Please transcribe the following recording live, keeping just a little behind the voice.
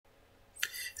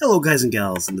Hello guys and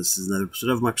gals, and this is another episode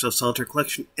of Microsoft Solitaire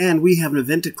Collection, and we have an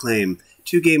event to claim.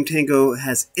 2-game Tango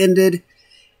has ended,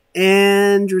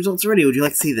 and your results are ready. Would you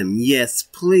like to see them? Yes,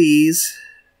 please.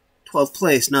 12th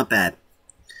place, not bad.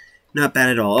 Not bad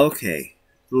at all. Okay,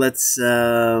 let's, we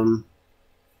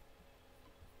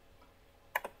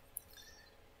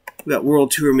got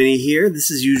World Tour Mini here. This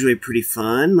is usually pretty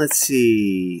fun. Let's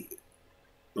see.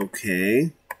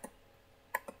 Okay.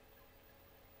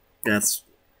 That's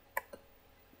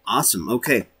awesome.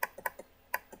 Okay.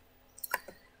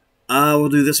 We'll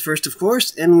do this first, of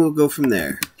course, and we'll go from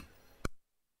there.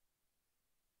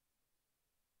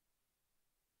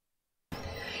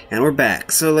 And we're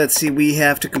back. So let's see, we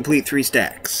have to complete 3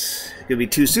 stacks. Gonna be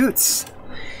 2 suits?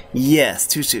 Yes,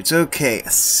 2 suits. Okay,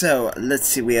 so let's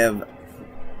see, we have...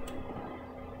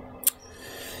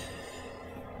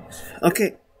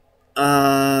 Okay.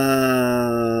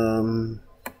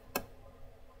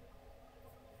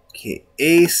 Okay,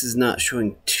 Ace is not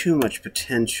showing too much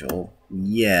potential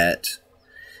yet.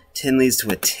 10 leads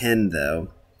to a 10, though.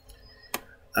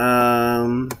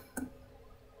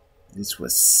 Leads to a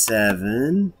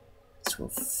 7. Leads to a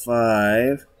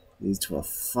 5. Leads to a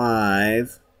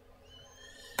 5.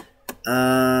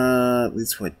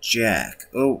 Leads to a Jack.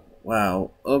 Oh, wow.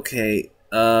 Okay.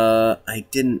 I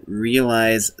didn't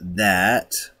realize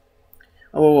that.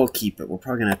 Oh, well, we'll keep it. We're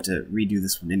probably gonna have to redo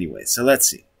this one anyway. So let's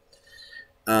see.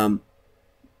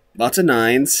 Lots of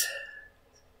 9s.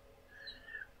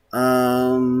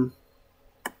 3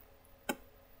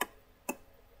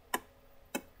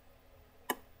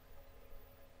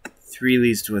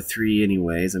 leads to a 3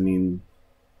 anyways. I mean,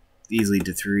 these lead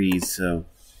to 3s, so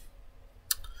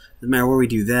doesn't matter where we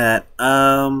do that.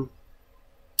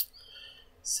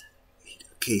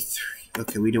 Okay, 3.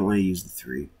 Okay, we don't want to use the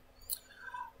 3.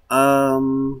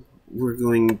 We're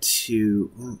going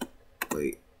to... Oh,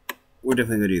 wait. We're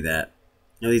definitely going to do that.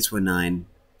 At least to a 9.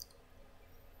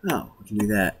 Oh, we can do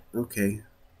that. Okay.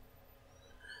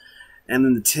 And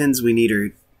then the 10s we need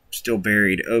are still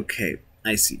buried. Okay,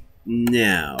 I see.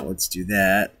 Now, let's do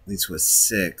that. At least to a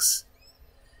 6.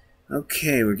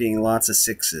 Okay, we're getting lots of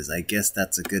 6s. I guess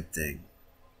that's a good thing.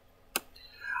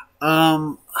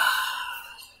 It's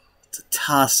a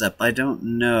toss-up. I don't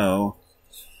know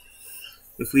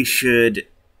if we should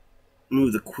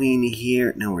move the queen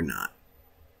here. No, we're not.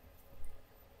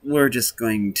 We're just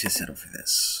going to settle for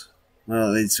this.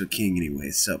 Well, it's a king anyway.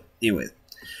 So, anyway,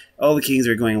 all the kings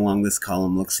are going along this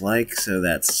column, looks like. So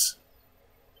that's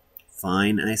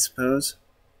fine, I suppose.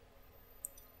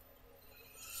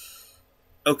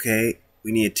 Okay,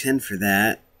 we need a 10 for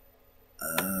that.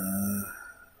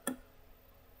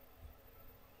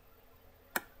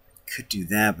 Could do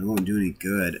that, but it won't do any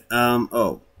good.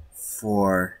 Oh,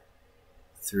 4,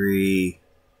 3,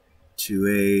 2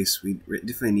 ace. We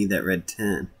definitely need that red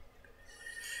 10.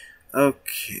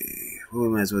 Okay, well, we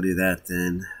might as well do that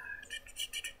then.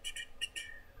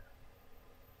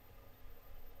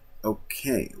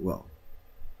 Okay, well.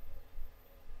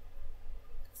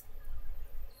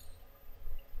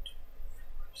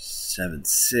 Seven,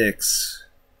 6.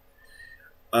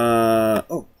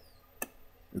 Oh.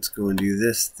 Let's go and do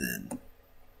this then.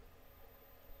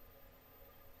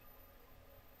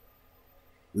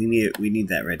 We need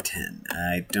that red 10.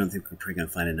 I don't think we're probably gonna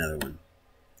find another one.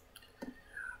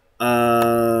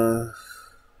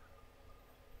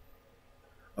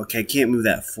 Okay, I can't move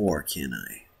that 4, can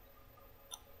I?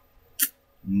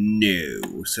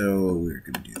 No. So we're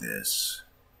gonna do this.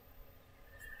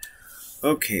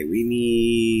 Okay, we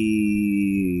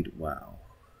need... Wow.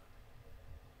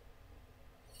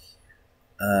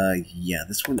 Yeah,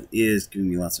 this one is giving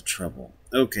me lots of trouble.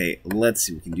 Okay, let's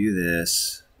see, we can do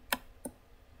this.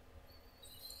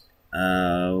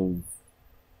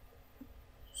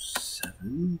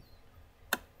 7,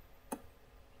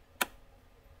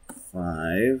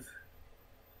 5.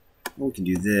 Well, we can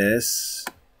do this,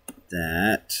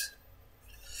 that.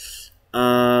 8.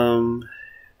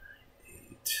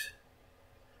 We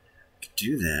could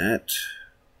do that.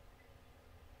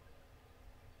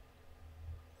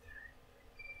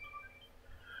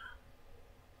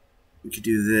 We could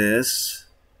do this,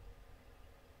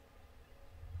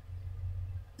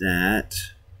 that,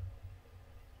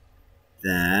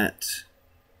 that,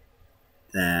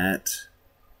 that.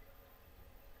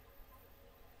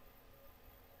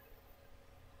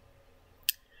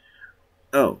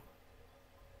 Oh.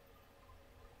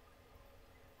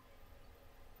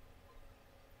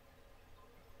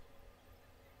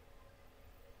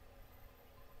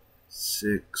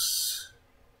 Six.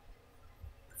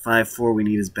 5, 4 we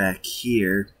need is back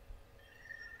here.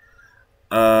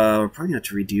 We're probably going to have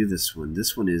to redo this one.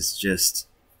 This one is just...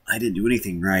 I didn't do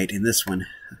anything right in this one.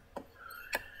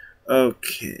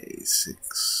 Okay,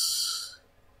 6.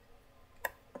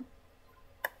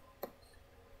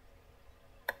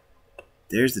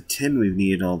 There's the 10 we've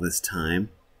needed all this time.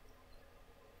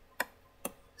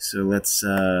 So let's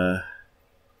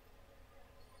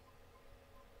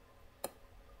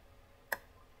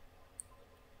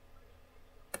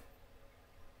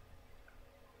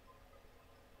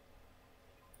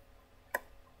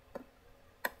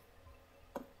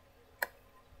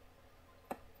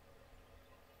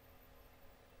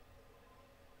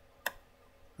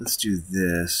do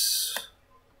this.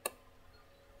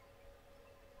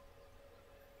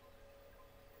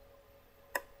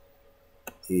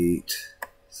 Eight,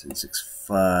 7, 6,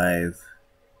 5.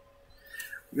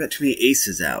 We got too many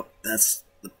aces out. That's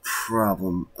the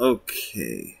problem.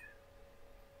 Okay.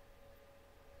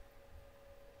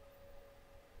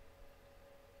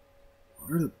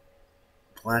 Where are the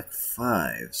black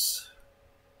 5s?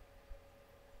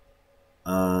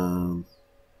 Oh.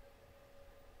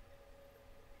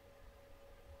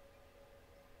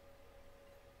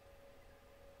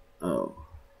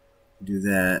 Do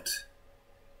that.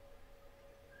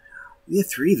 We have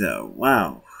 3 though.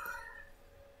 Wow.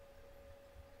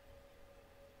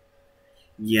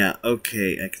 Yeah,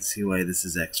 okay, I can see why this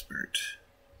is expert.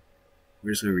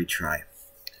 We're just gonna retry.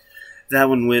 That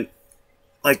one went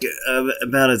like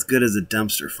about as good as a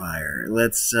dumpster fire.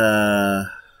 Let's oh,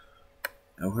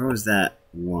 where was that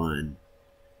one?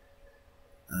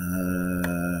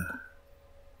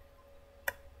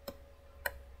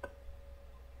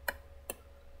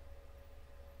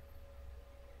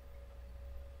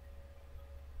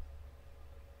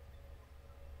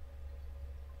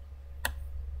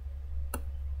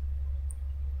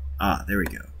 Ah, there we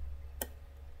go.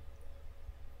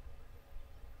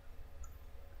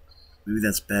 Maybe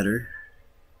that's better.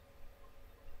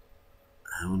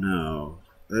 I don't know.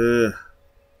 Ugh.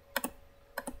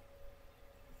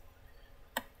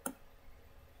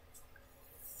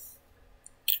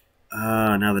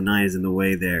 Ah, now the 9 is in the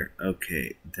way there.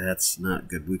 Okay, that's not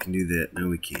good. We can do that. No,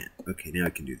 we can't. Okay, now I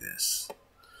can do this.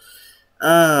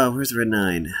 Where's the red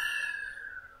 9?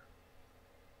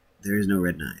 There is no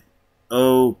red 9.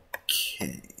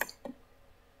 Okay.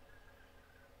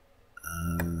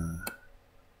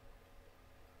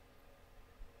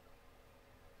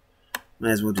 Might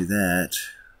as well do that.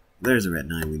 There's the red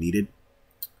 9 we needed.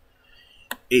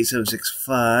 8, 7, 6,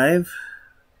 5.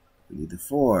 We need the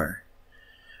 4.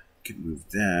 We can move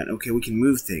that. Okay, we can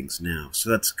move things now, so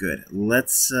that's good.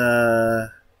 Let's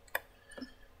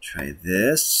try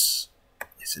this.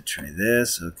 I said try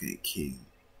this. Okay, king.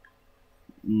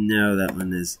 No, that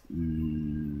one is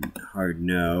hard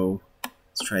no.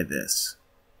 Let's try this.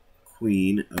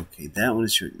 Queen. Okay, that one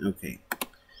is showing. Okay.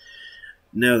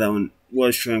 No, that one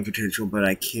was showing potential, but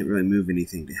I can't really move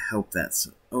anything to help that.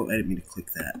 So, oh, I didn't mean to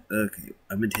click that. Okay,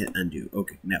 I meant to hit undo.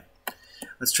 Okay, now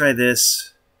let's try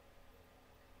this.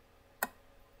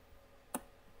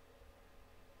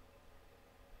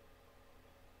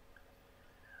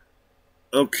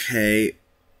 Okay,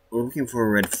 we're looking for a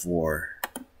red 4.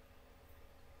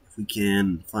 If we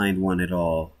can find one at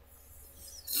all.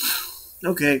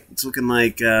 Okay, it's looking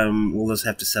like we'll just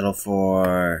have to settle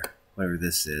for whatever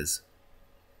this is.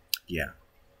 Yeah.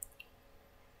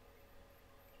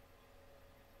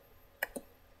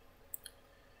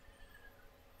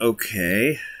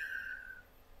 Okay.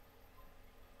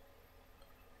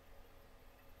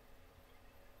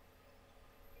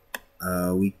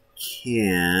 We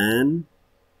can.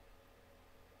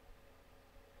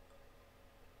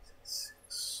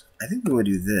 I think we want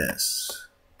to do this.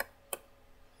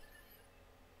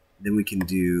 Then we can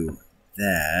do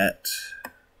that,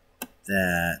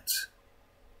 that,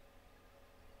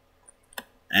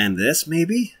 and this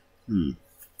maybe? Is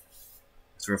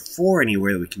there a 4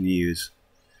 anywhere that we can use?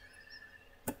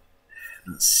 I'm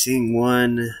not seeing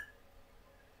one.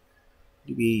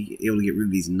 To be able to get rid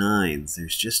of these 9s.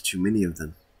 There's just too many of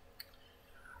them.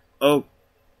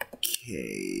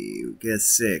 Okay, we got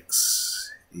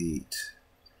 6, 8.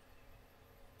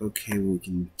 Okay, well, we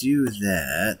can do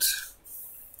that.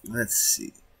 Let's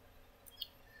see.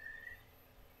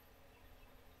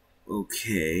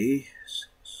 Okay.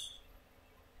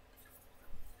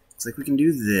 Looks like we can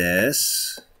do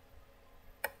this.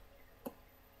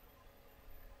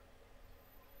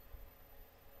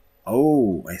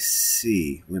 Oh, I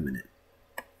see. Wait a minute.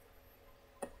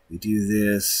 We do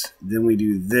this, then we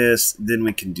do this, then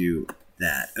we can do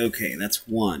that. Okay, that's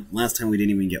 1. Last time we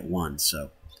didn't even get 1,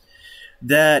 so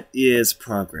that is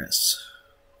progress.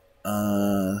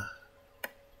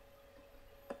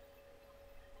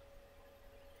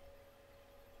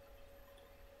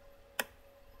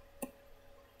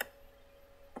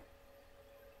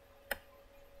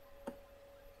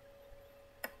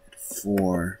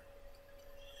 4.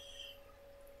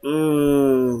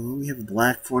 Oh, we have a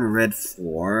black 4 and a red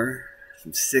 4.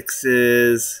 Some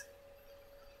 6s.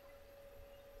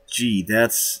 Gee,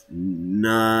 that's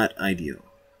not ideal.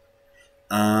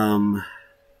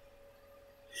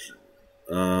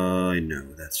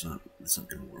 No, that's not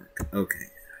gonna work. Okay.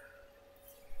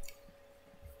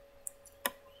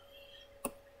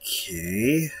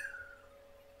 Okay.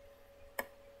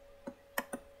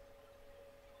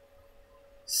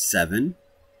 7.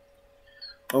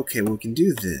 Okay, well, we can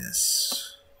do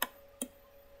this.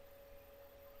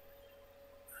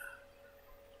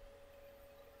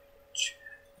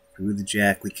 With the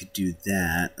jack, we could do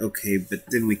that. Okay, but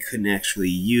then we couldn't actually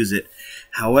use it.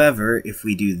 However, if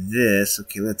we do this,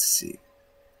 okay, let's see.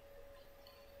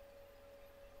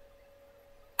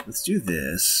 Let's do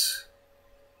this.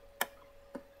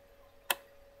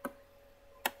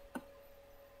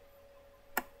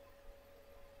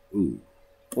 Ooh.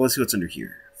 Well, let's see what's under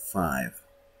here. 5.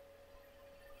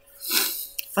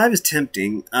 5 is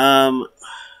tempting.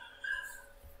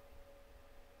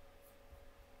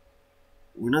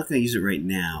 We're not going to use it right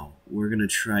now. We're going to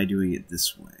try doing it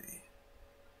this way.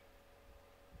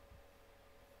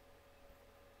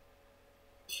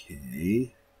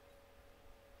 Okay.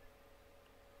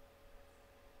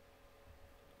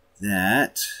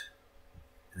 That.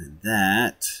 And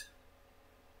that.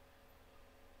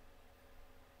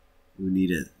 We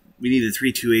need a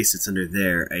 3-2 ace that's under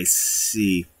there. I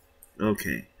see.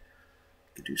 Okay.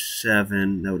 We could do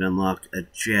 7. That would unlock a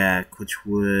jack, which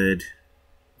would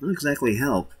not exactly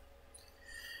help.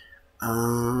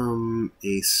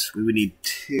 Ace. We would need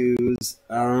 2s.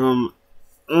 Oh,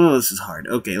 this is hard.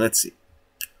 Okay, let's see.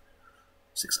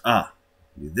 6. Ah,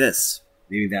 do this.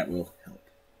 Maybe that will help.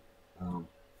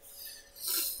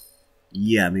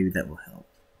 Yeah, maybe that will help.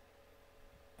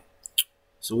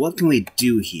 So what can we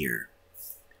do here?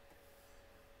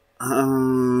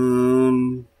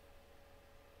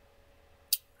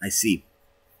 I see.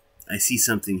 I see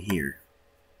something here.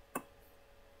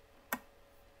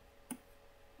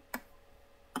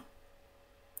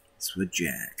 It's with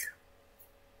jack.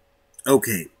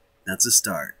 Okay, that's a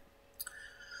start.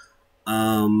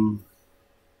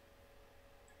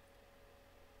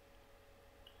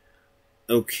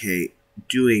 Okay,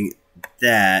 doing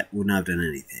that would not have done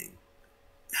anything.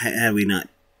 Had we not...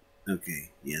 Okay,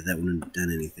 yeah, that wouldn't have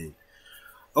done anything.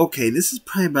 Okay, this is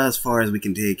probably about as far as we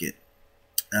can take it.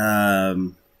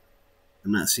 I'm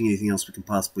not seeing anything else we can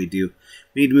possibly do.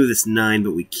 We need to move this 9,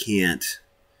 but we can't.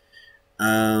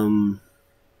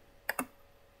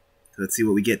 Let's see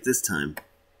what we get this time.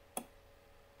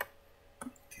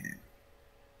 Okay.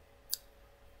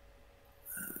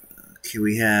 Okay,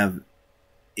 we have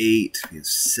 8, we have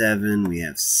 7, we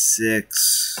have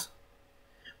 6.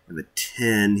 We have a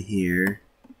 10 here.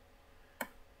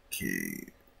 Okay.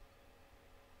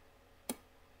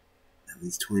 That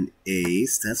leads to an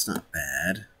ace. That's not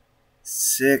bad.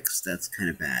 6, that's kind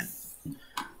of bad.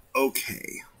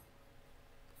 Okay.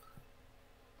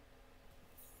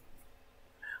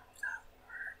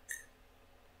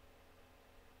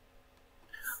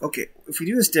 Okay, if we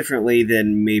do this differently,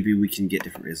 then maybe we can get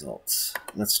different results.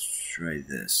 Let's try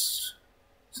this.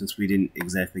 Since we didn't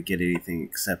exactly get anything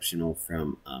exceptional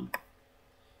from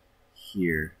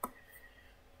here.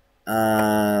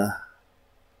 Let's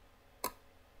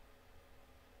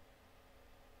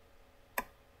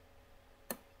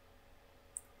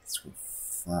go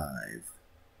 5.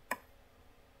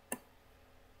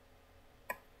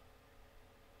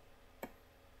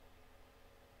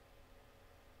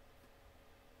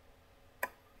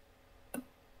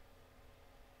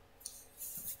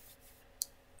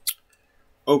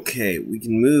 Okay, we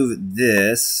can move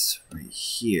this right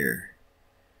here.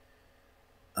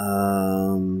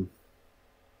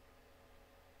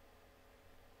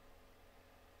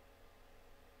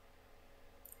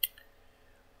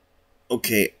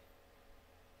 Okay.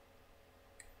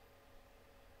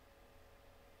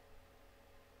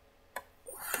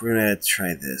 We're gonna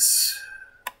try this.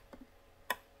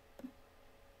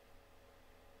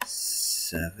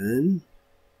 7.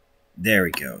 There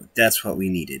we go. That's what we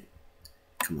needed.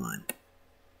 Come on.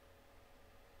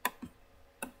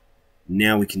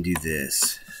 Now we can do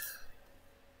this.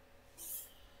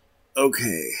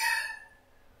 Okay.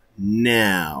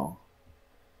 Now.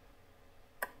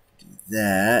 Do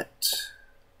that.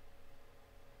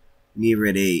 Near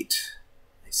at 8.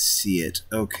 I see it.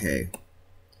 Okay.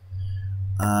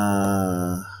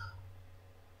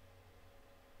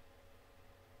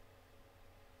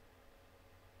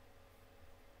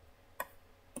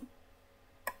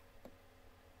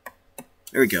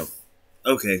 There we go.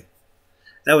 Okay.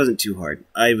 That wasn't too hard.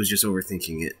 I was just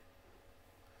overthinking it.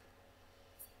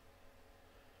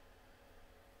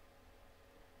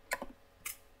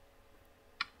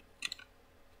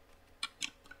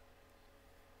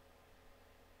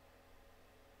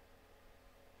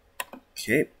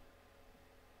 Okay.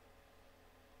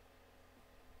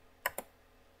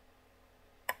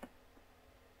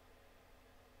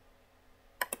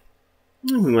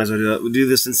 We might as well do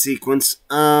this in sequence.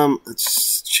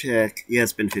 Let's check. Yeah,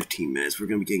 it's been 15 minutes. We're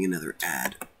going to be getting another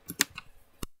ad.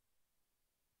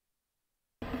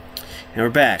 And we're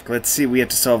back. Let's see. We have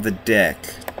to solve the deck.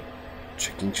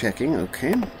 Checking.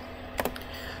 Okay.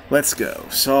 Let's go.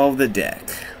 Solve the deck.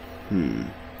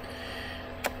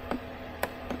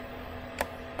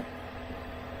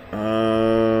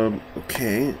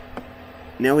 Okay.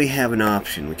 Now we have an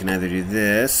option. We can either do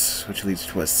this, which leads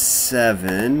to a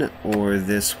 7, or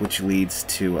this, which leads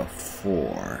to a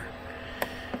 4.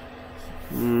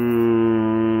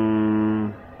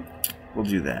 We'll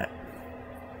do that.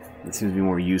 That seems to be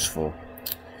more useful.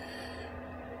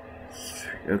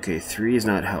 Okay, 3 is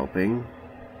not helping.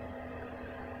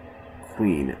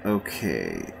 Queen.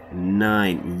 Okay.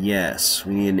 9. Yes.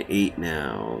 We need an 8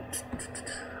 now.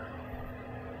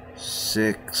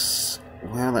 6.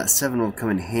 Well, that 7 will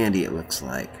come in handy, it looks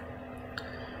like.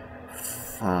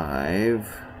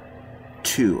 5.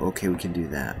 2. Okay, we can do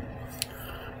that.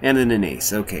 And then an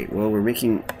ace. Okay, well, we're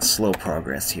making slow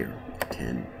progress here.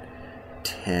 10.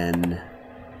 10.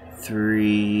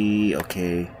 3.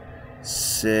 Okay.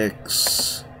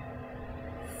 6.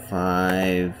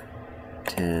 5.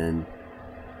 10.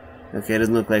 Okay, it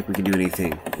doesn't look like we can do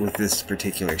anything with this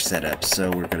particular setup, so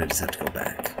we're gonna just have to go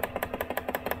back.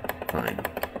 Fine.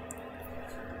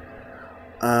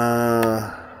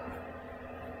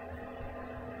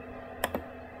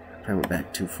 Probably went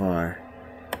back too far.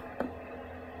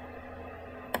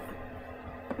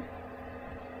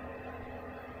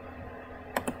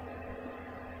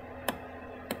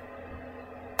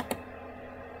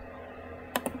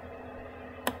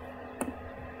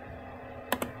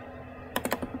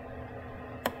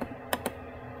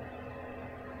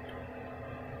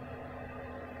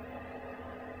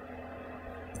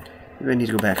 Maybe I need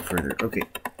to go back further. Okay.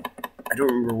 I don't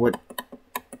remember what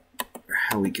or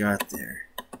how we got there.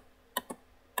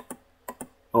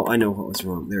 Oh, I know what was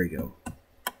wrong. There we go.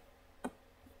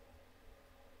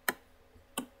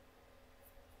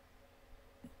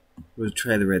 We'll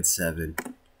try the red 7.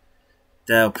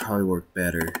 That'll probably work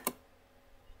better.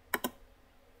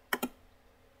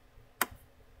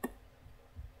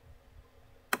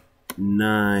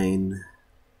 Nine.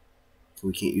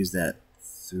 We can't use that.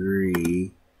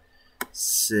 3.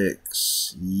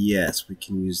 6. Yes, we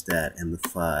can use that. And the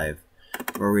 5.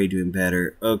 We're already doing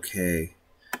better. Okay.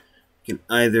 We can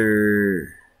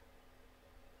either...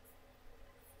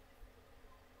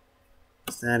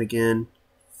 What's that again?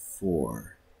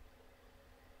 4.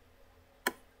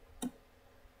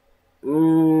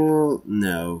 Ooh,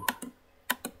 no.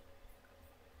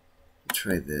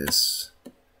 Try this.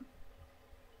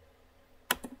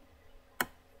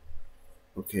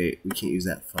 Okay, we can't use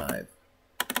that 5.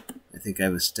 I think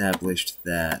I've established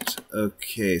that.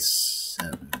 Okay,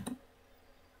 7.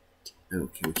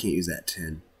 Okay, we can't use that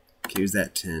 10. Can't use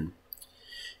that 10.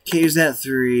 Can't use that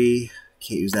 3.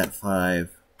 Can't use that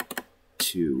 5.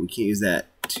 2. We can't use that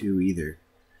 2 either.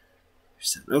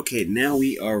 7. Okay, now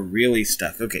we are really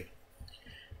stuck. Okay.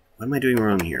 What am I doing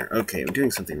wrong here? Okay, I'm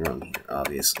doing something wrong here,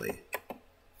 obviously.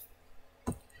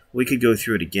 We could go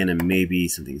through it again and maybe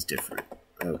something's different.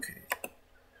 Okay.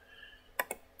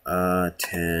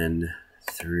 10,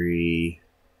 3,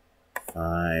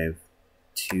 5,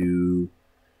 2,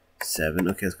 7.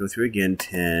 Okay, let's go through again.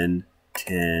 10,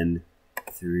 10,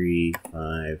 3,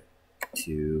 5,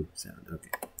 2, 7. Okay.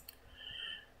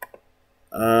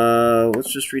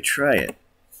 Let's just retry it.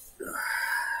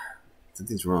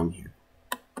 Something's wrong here.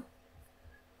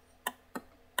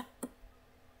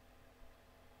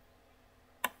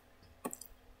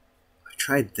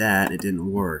 Tried that, it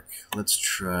didn't work. Let's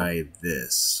try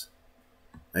this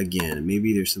again.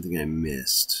 Maybe there's something I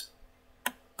missed.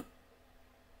 5.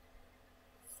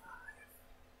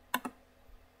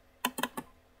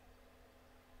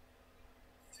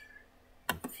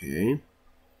 Okay.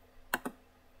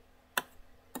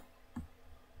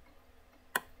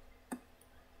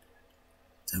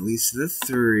 At least the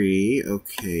 3.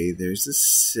 Okay, there's the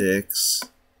 6.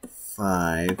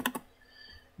 5.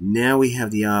 Now we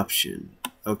have the option.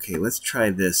 Okay, let's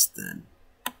try this then.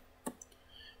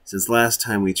 Since last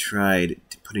time we tried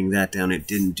putting that down, it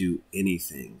didn't do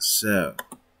anything. So,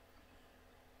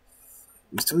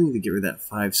 we still need to get rid of that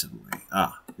 5 some way.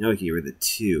 Ah, now we can get rid of the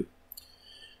 2.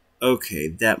 Okay,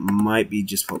 that might be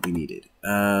just what we needed.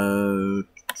 No,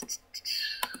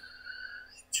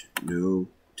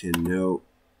 10, no.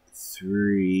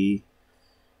 3.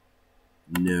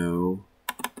 No.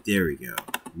 There we go.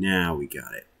 Now we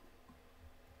got it.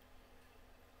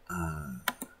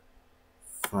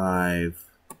 5,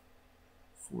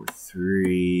 4,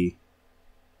 3,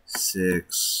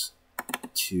 6,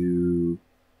 2,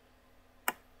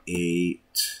 8,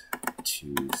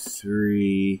 2,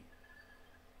 3,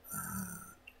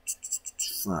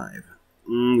 5.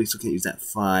 We still can't use that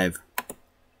 5.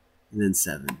 And then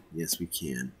 7. Yes, we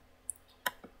can.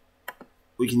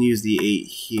 We can use the 8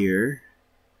 here.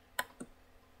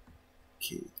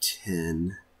 Okay,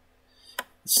 10.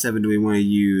 7 do we want to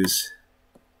use?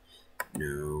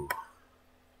 No.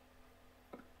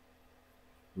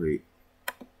 Wait.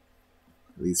 At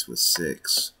least with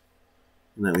 6.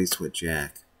 And at least with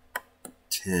Jack.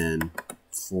 10,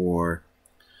 4.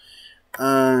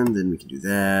 And then we can do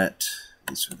that.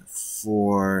 At least with a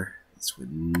 4. At least with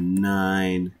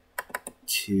 9.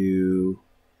 2.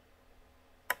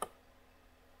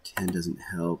 10 doesn't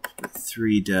help, but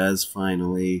 3 does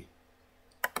finally.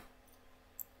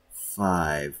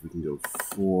 5. We can go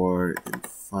 4 and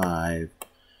 5.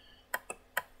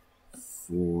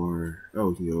 4. Oh,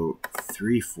 we can go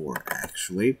 3, 4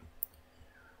 actually.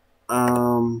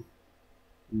 And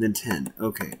then 10.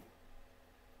 Okay.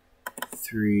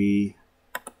 3.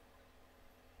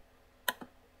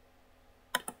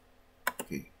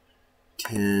 Okay.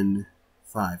 10,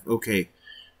 5. Okay.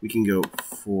 We can go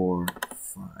 4,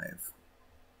 5.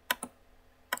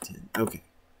 10. Okay.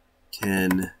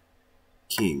 10.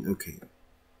 King. Okay.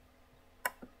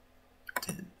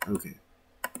 10. Okay.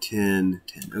 10,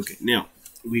 10. Okay. Now,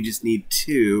 we just need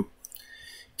to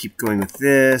keep going with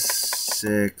this.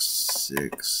 6,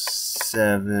 6,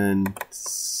 7,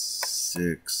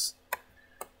 6.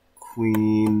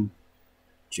 Queen,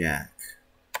 Jack.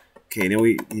 Okay, now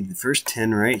we need the first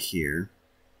 10 right here.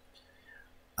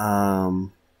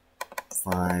 5,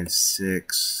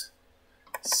 6,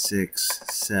 6,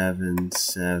 7,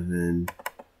 7,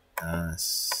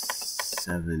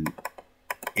 7,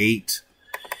 8,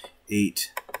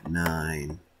 8,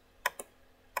 9.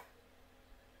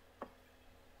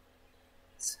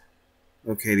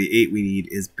 Okay, the 8 we need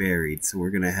is buried, so we're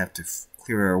going to have to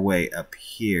clear our way up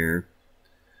here.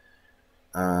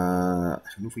 I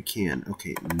don't know if we can.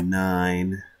 Okay,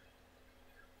 9,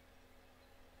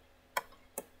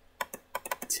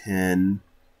 10,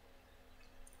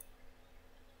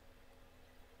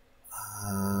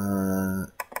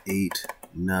 8,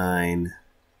 9,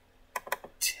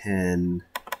 10,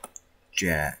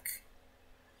 Jack.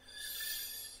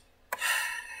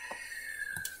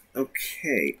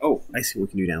 Okay. Oh, I see what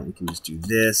we can do now. We can just do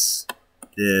this,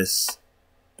 this,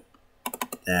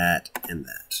 that, and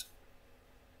that.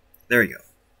 There we go.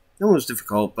 That one was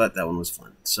difficult, but that one was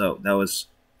fun. So that was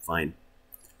fine.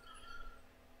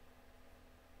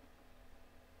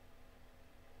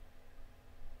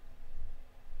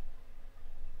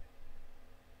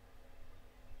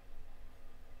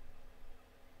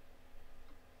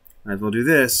 Might as well do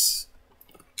this.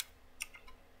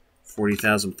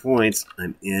 40,000 points.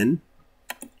 I'm in.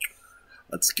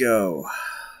 Let's go.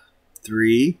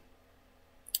 3.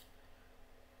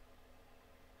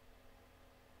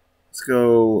 Let's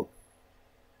go.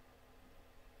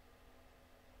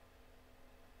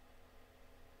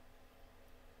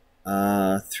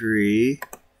 Three,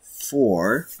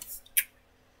 4,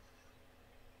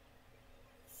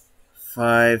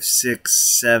 5,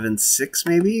 6, 7, 6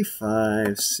 maybe?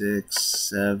 5, 6,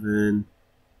 7,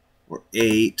 or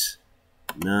 8,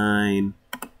 9,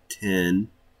 10.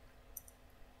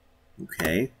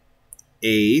 Okay.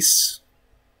 Ace.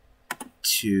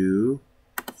 2,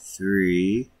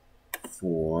 3,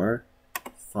 4,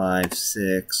 5,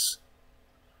 6.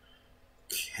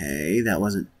 Okay, that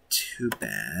wasn't too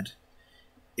bad.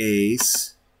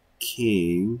 Ace,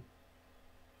 King,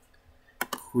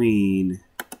 Queen,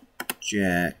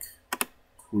 Jack,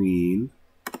 Queen,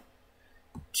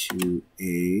 2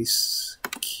 Ace,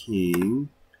 King,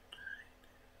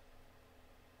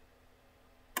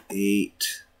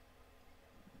 8,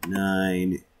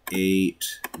 9,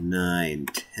 8, 9,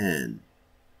 10,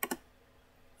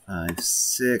 5,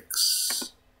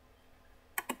 6,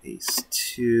 Ace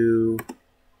 2,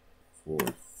 4,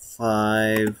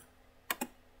 5.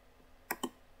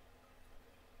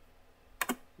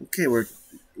 Okay, we're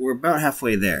about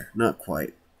halfway there. Not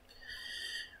quite.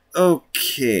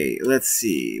 Okay, let's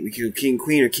see. We can go King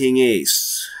Queen or King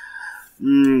Ace.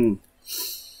 King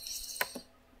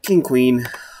Queen,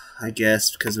 I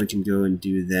guess, because we can go and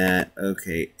do that.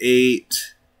 Okay,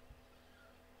 8,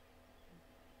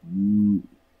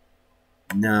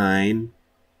 9,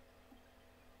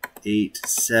 8,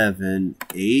 7,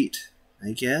 8,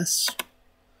 I guess.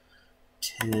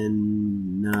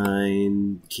 10,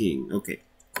 9, King. Okay,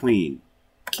 Queen,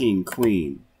 King,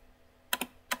 Queen.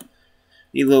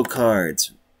 Need little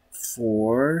cards.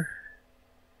 4,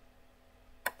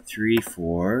 3,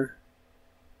 4.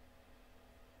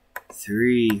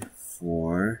 3,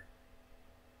 4.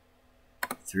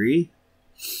 3.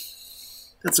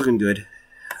 That's looking good.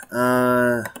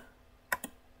 Oh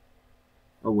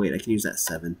wait, I can use that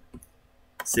 7.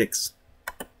 6.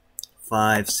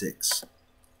 5, 6.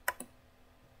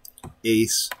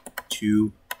 Ace,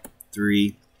 2,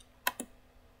 3.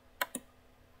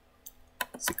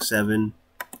 6, 7.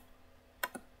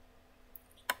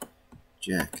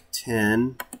 Jack,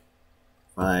 10.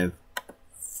 5,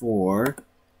 4.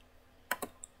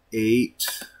 8.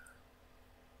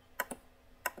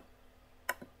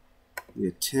 We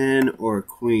had 10 or a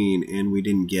queen, and we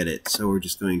didn't get it, so we're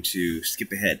just going to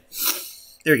skip ahead.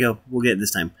 There we go. We'll get it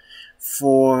this time.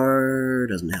 4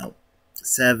 doesn't help.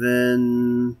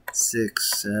 7,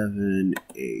 6, 7,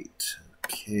 8.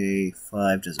 Okay,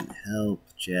 5 doesn't help.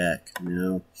 Jack,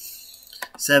 no.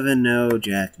 7, no.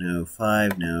 Jack, no.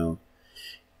 5, no.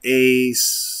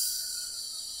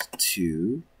 Ace,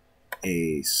 2.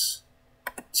 Ace,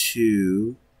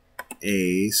 2.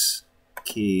 Ace,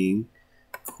 king,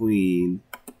 queen,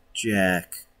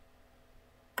 jack,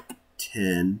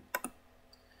 10,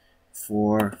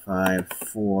 4, 5,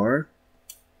 4.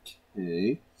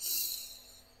 Okay.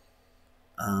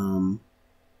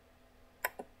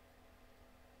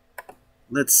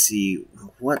 Let's see.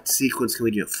 What sequence can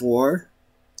we do? 4?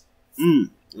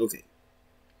 Okay.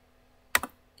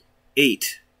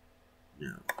 8.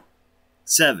 No.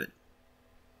 7.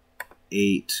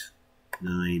 8,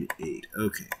 9, 8.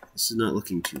 Okay. This is not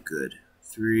looking too good.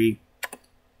 3,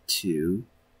 2,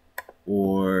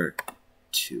 or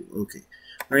 2. Okay.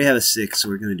 I already have a 6, so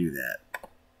we're going to do that.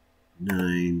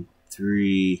 9,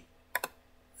 3,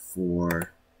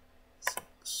 4,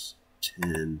 6,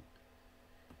 10,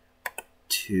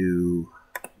 2.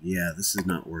 Yeah, this is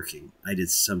not working. I did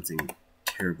something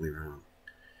terribly wrong.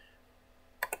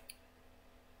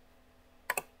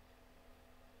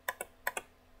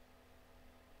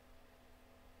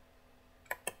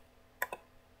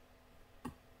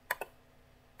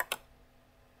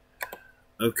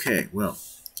 Okay, well,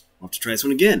 I'll have to try this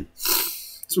one again.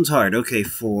 This one's hard. Okay,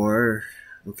 4.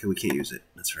 Okay, we can't use it.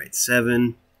 That's right.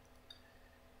 7.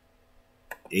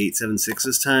 8, 7, 6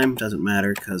 this time. Doesn't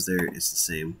matter because it's the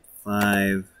same.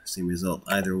 5, same result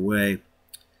either way.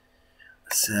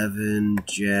 7,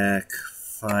 jack,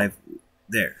 5.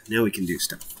 There. Now we can do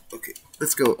stuff. Okay,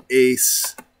 let's go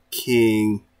ace,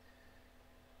 king.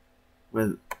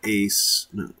 Well, ace,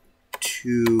 no.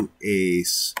 2,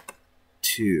 ace,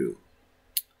 2.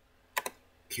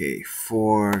 Okay,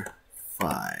 4,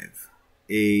 5,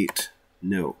 8.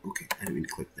 No, okay, I didn't mean to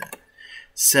click that.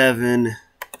 7,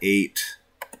 8,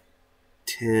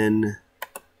 10,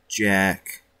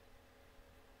 jack,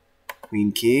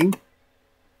 queen, king.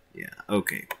 Yeah,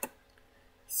 okay.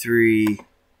 3,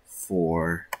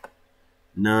 4,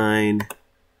 9,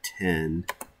 10,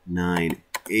 9,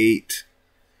 8.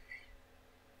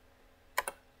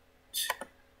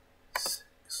 6,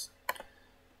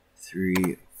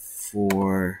 3,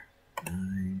 4,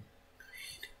 9,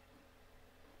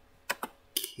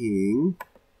 king,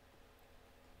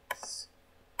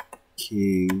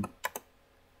 king,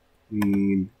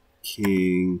 queen,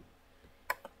 king,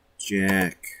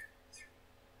 jack.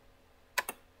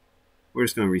 We're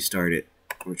just going to restart it.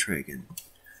 Or try again.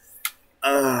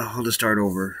 I'll just start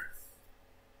over.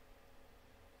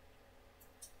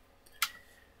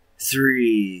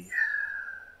 3.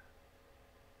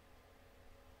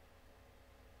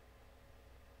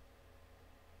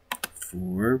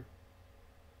 4,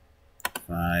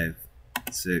 5,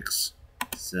 6,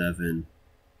 7,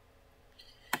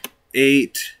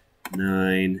 8,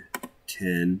 9,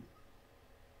 10. I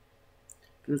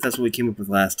don't know if that's what we came up with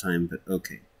last time, but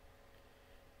okay.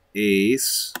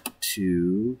 Ace,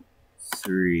 2,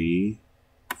 3,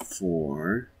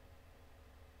 4.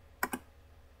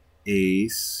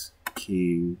 Ace,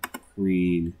 king,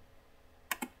 queen,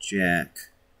 jack,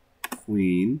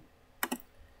 queen.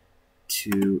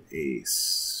 2,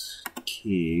 ace,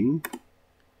 king.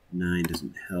 9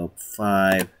 doesn't help.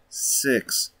 5,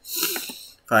 6.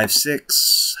 5,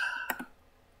 6.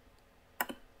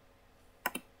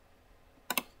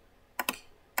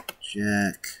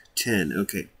 Jack, 10.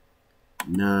 Okay.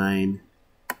 9,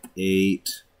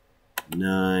 8,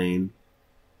 9,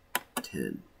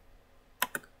 10.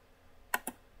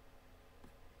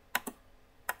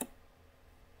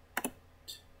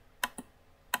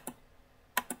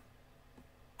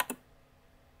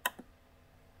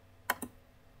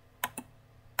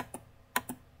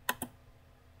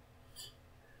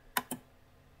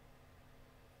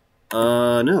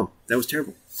 No, that was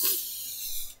terrible.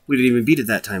 We didn't even beat it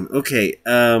that time. Okay,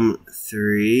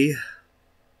 3,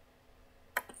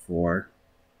 4.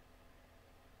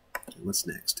 Okay, what's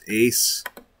next? Ace.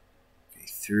 Okay,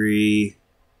 3.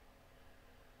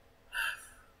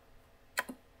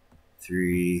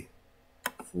 3,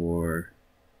 4,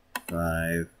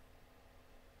 5.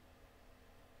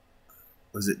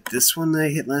 Was it this one that I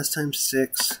hit last time?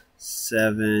 6,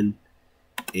 7,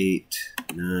 8,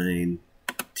 9,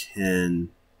 10.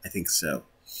 I think so.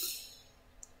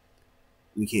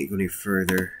 We can't go any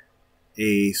further.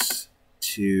 Ace,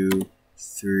 2,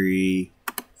 3,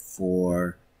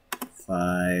 4,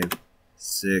 5,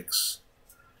 6.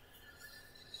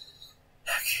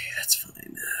 Okay, that's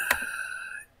fine.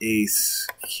 Ace,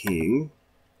 king,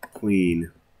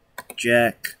 queen,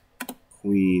 jack,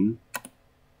 queen,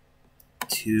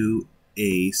 2,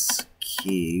 ace,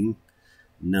 king,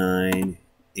 9,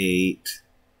 8,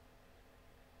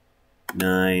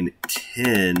 9,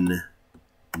 10,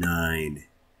 9,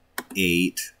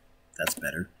 8. That's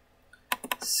better.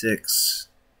 6,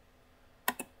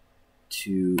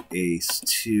 2, ace,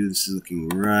 2. This is looking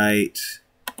right.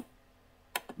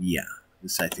 Yeah,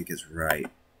 this I think is right.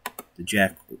 The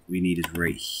jack we need is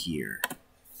right here.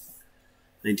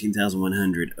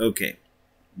 19,100. Okay.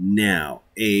 Now,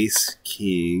 ace,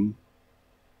 king.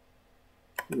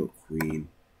 We'll go queen.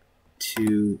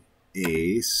 2,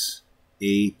 ace.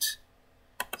 8,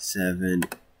 7,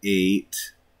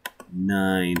 8,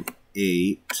 9,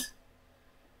 8.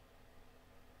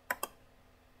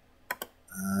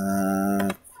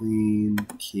 Queen,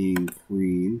 king,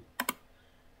 queen.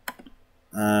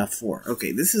 4.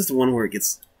 Okay, this is the one where it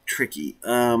gets tricky.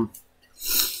 3,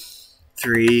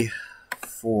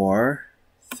 4,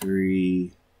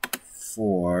 3,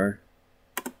 4,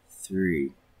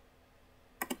 3.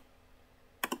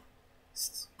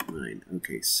 9.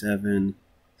 Okay, 7,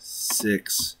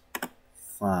 6,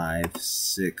 5,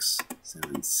 6,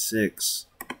 7, 6.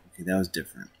 Okay, that was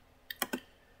different.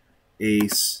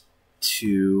 Ace,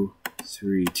 2,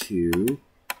 3, 2.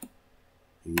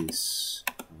 Ace,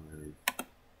 5.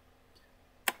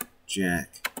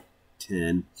 Jack,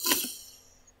 10.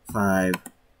 5,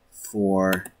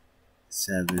 4,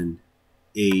 7,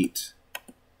 8.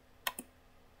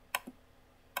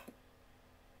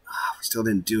 We still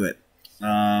didn't do it.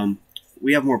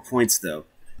 We have more points though,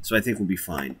 so I think we'll be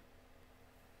fine.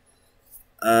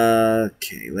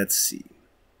 Okay, let's see.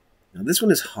 Now this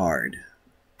one is hard.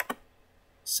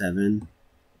 7,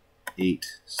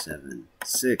 8, 7,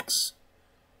 6.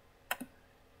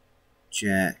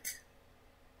 Jack.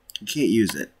 You can't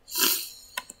use it.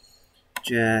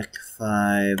 Jack,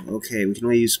 5. Okay, we can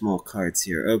only use small cards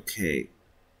here. Okay.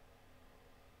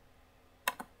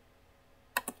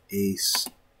 Ace,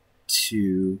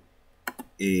 2,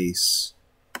 ace,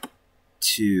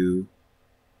 2.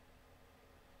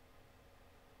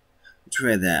 Let's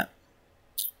try that.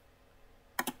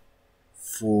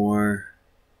 4,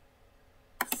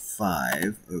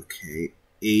 5. Okay.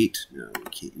 8. No, we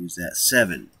can't use that.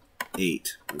 7,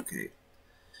 8. Okay.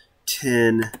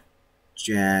 10,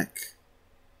 jack.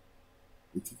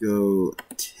 We could go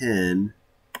 10,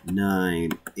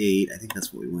 9, 8. I think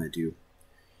that's what we want to do.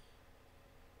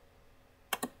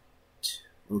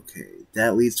 Okay,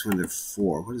 that leads to another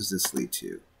 4. What does this lead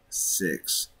to?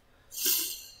 6.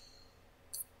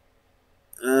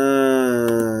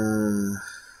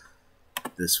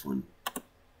 This one.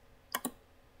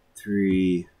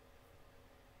 3.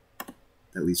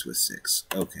 That leads to a 6.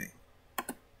 Okay.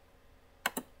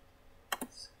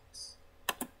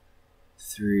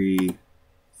 3,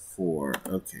 4.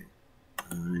 Okay.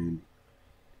 9.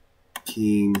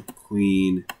 King,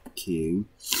 queen, king.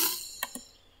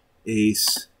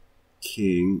 Ace,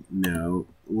 king. No.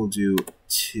 We'll do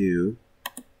 2.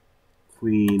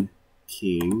 Queen,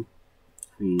 king.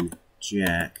 Queen,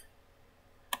 jack.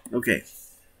 Okay.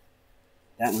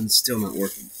 That one's still not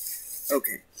working.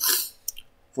 Okay.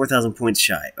 4,000 points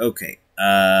shy. Okay.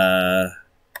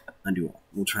 Undo all.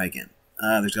 We'll try again.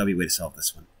 There's gotta be a way to solve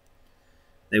this one.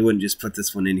 They wouldn't just put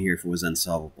this one in here if it was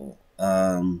unsolvable. We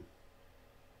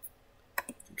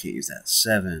can't use that.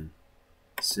 7,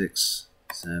 6,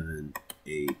 7,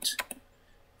 8,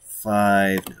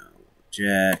 5, no.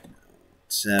 Jack, no.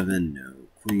 7, no.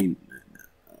 Queen, no.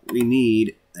 We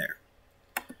need, there.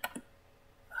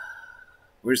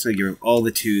 We're just going to give all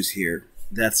the 2s here.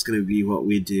 That's going to be what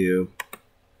we do.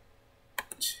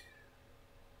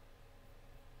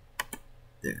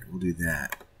 There, we'll do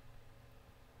that.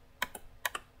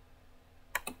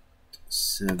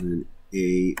 7,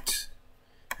 8.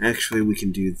 Actually, we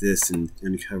can do this and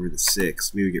uncover the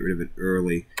 6. Maybe get rid of it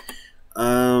early.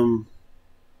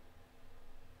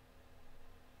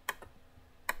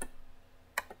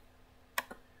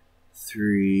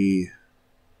 3.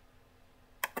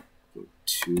 Go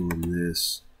 2 on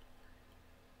this.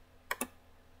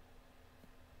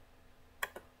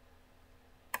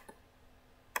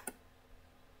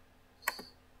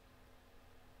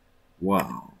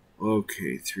 wow.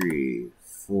 Okay, 3,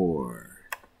 4,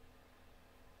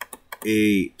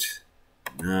 8,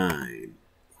 9,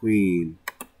 queen,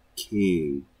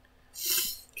 king.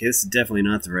 Okay, this is definitely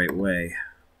not the right way.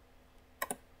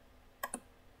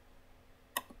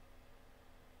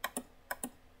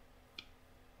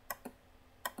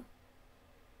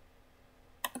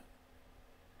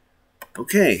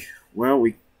 Okay, well,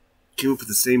 we came up with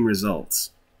the same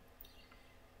results.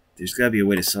 There's got to be a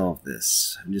way to solve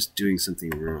this. I'm just doing something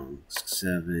wrong. 6,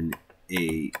 7,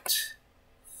 8,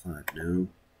 5, no.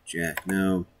 Jack,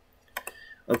 no.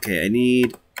 Okay, I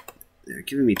need... They're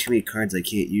giving me too many cards I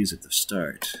can't use at the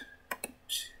start.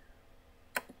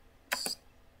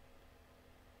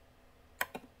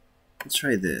 Let's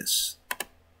try this.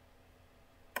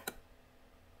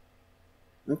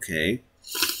 Okay.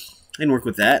 I can work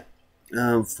with that.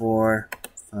 4,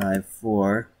 5,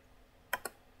 4,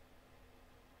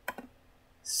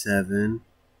 7,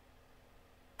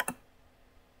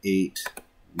 8,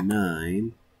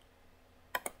 9,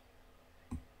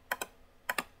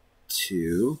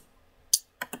 2,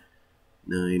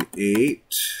 9, 8,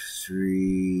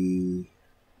 3,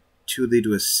 2 would lead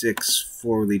to a 6,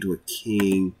 4 would lead to a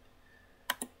king.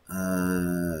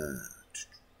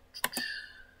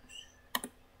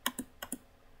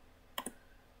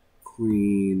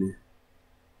 Queen,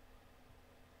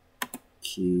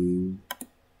 king,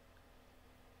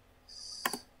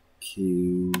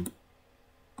 king.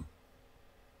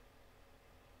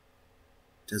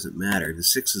 Doesn't matter. The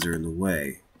 6s are in the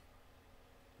way.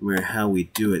 No matter how we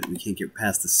do it, we can't get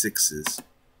past the 6s.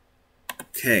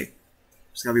 Okay.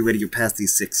 There's gotta be a way to get past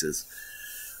these 6s.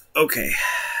 Okay.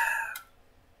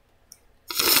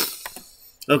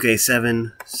 Okay,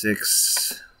 7,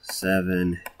 6,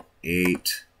 7,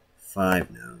 8,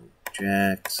 5, no.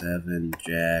 Jack, 7,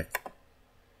 Jack.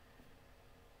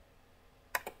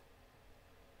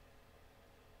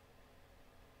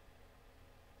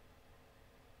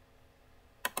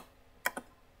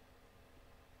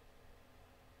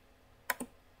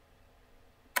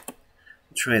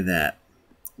 Try that.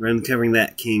 We're uncovering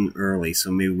that king early,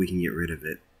 so maybe we can get rid of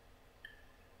it.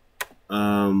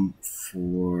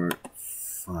 4,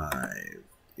 5,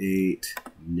 8,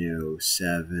 no,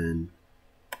 7,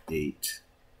 8,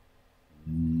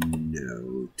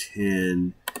 no,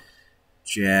 10,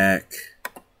 Jack,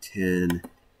 10,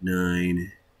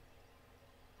 9.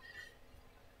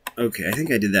 Okay, I think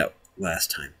I did that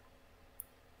last time.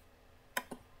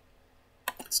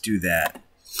 Let's do that.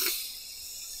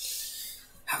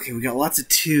 Okay, we got lots of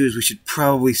 2s. We should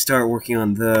probably start working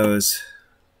on those.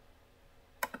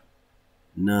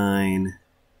 9,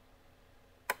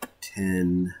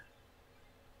 10.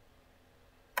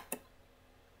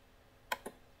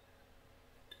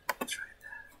 Try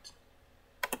that.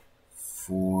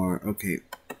 4. Okay.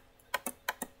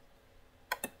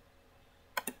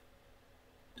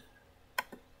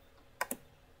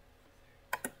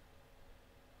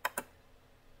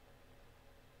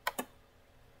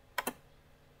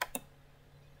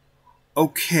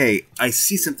 Okay, I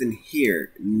see something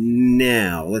here.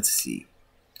 Now, let's see.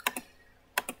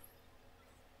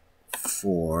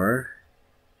 4,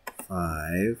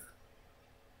 5,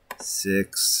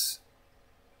 6.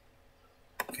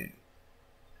 Okay.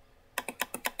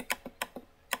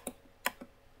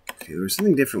 Okay, there was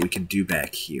something different we could do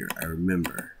back here, I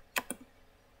remember.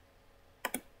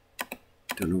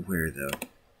 Don't know where, though.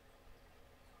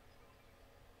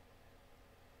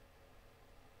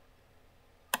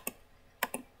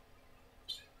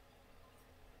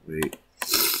 Wait.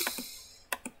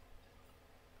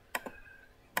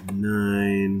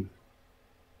 9,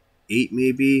 8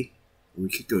 maybe? We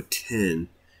could go 10.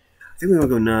 I think we want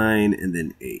to go 9 and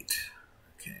then 8.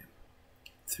 Okay.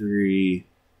 3,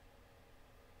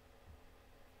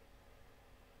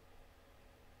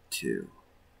 2,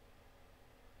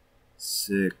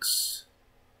 6,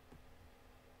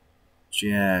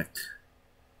 Jack,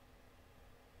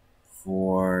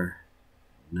 4,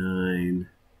 9,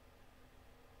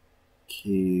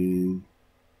 King.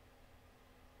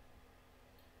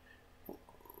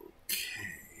 Okay.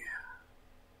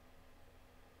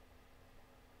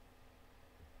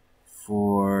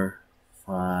 4,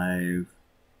 5,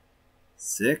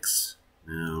 6.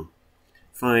 No.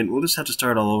 Fine. We'll just have to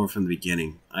start all over from the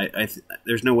beginning.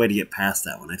 There's no way to get past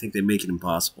that one. I think they make it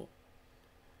impossible.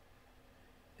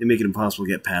 They make it impossible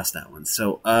to get past that one.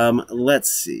 So,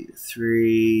 let's see.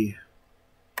 3,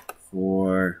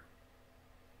 4,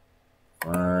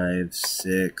 5,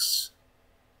 6,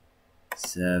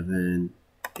 7,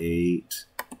 8,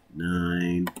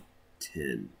 9,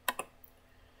 10.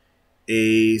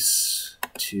 Ace,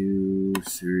 2,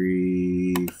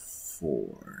 3,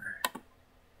 4.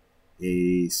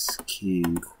 ace,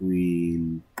 king,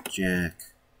 queen, jack,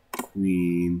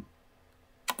 queen,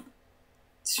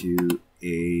 2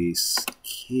 ace,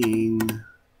 king,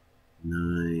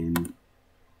 9,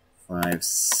 5,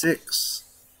 6,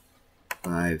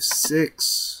 5,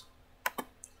 6,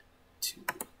 2,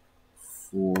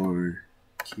 4,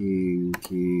 king,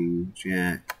 king,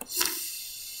 jack,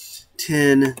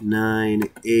 10, 9,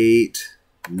 8,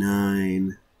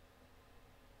 9,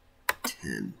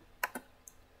 10.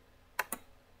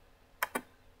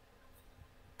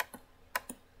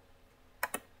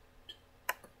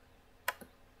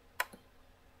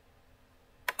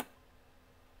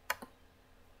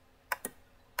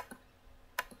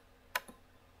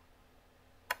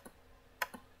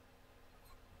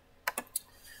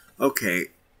 Okay,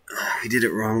 I did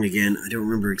it wrong again. I don't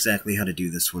remember exactly how to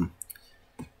do this one.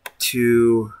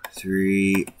 2,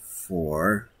 3,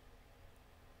 4,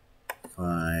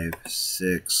 5,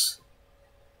 6,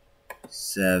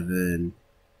 7.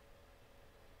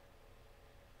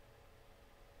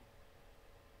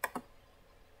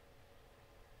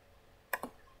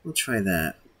 We'll try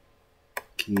that.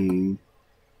 King,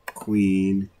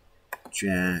 queen,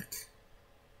 jack,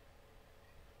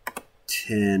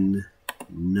 10,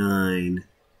 9,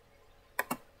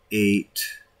 8.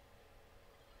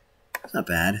 That's not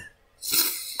bad.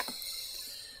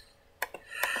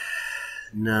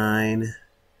 9,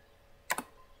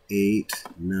 8,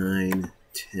 9,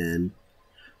 10.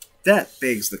 That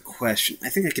begs the question. I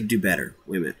think I could do better.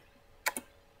 Wait a minute.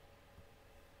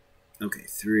 Okay,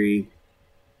 3,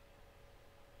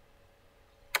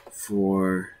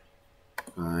 4,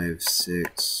 5,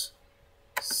 6,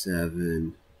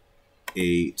 7,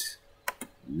 8,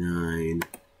 9,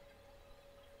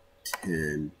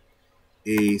 10.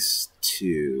 Ace,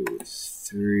 2,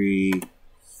 3,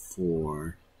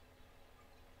 4.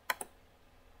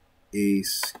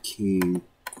 Ace, king,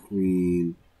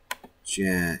 queen,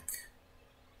 jack.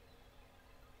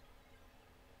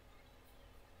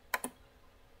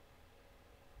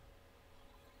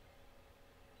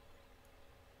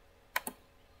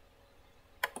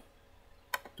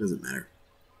 Doesn't matter.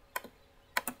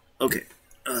 Okay.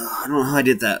 I don't know how I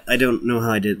did that. I don't know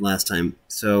how I did last time.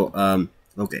 So,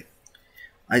 okay.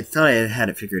 I thought I had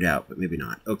it figured out, but maybe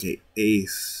not. Okay,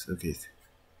 ace. Okay.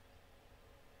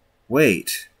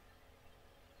 Wait.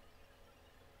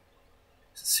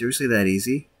 Is it seriously that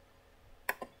easy?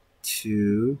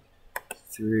 2,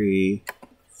 3,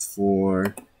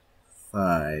 4,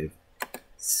 5,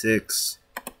 6,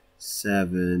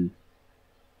 7.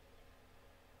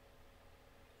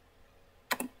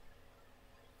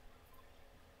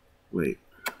 Wait.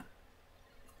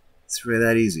 It's really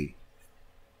that easy.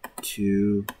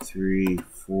 2, 3,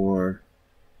 4,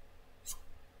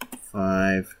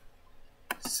 5,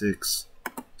 6,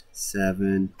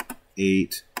 7,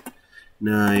 8,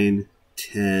 9,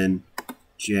 10,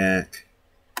 jack,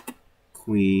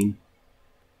 queen.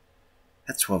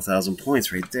 That's 12,000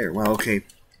 points right there. Wow, okay.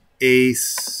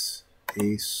 Ace,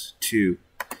 ace, 2,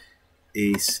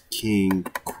 ace, king,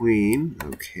 queen.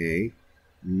 Okay.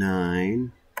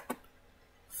 9,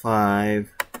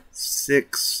 5,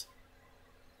 6,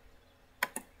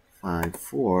 5,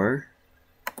 4.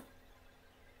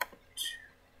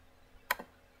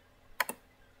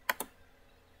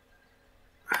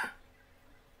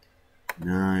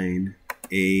 9,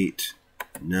 8,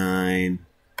 9,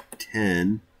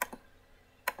 10.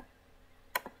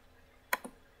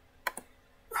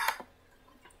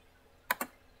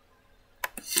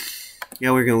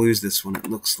 Yeah, we're going to lose this one. It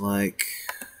looks like...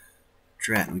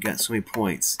 Drat, we got so many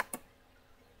points.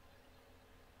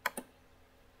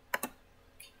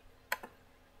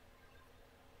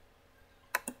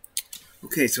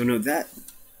 Okay, so no, that...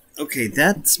 Okay,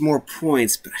 that's more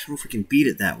points, but I don't know if we can beat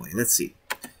it that way. Let's see.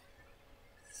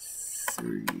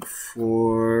 3,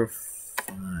 4,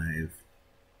 5,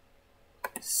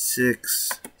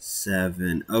 6,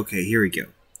 7. Okay, here we go.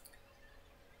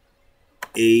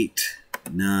 8,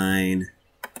 9,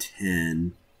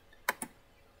 10.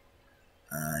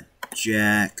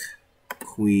 Jack,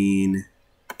 queen,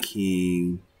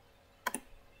 king,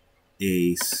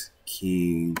 ace,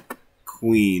 king,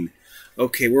 queen.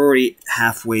 Okay, we're already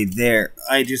halfway there.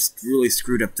 I just really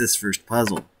screwed up this first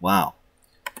puzzle. Wow.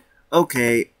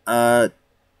 Okay, 5,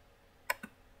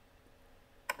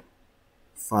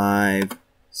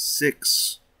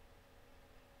 6,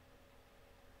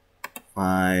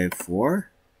 5,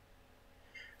 4.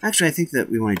 Actually, I think that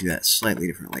we want to do that slightly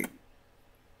differently.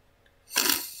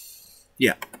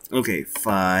 Yeah. Okay,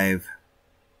 5,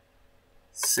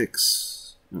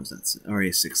 6. No, that's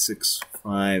already 6, 6,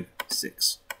 5,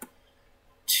 6.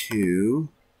 2,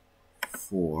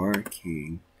 4,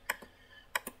 king.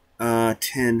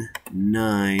 10,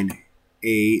 9,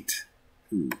 8.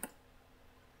 Ooh.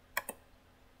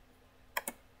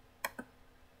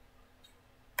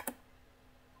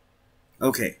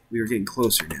 Okay, we are getting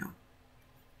closer now.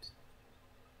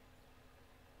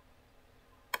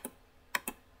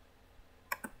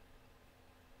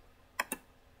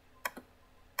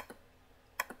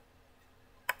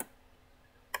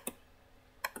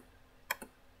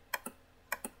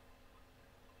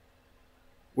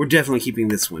 We're definitely keeping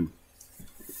this one.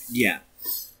 Yeah,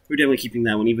 we're definitely keeping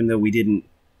that one, even though we didn't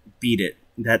beat it.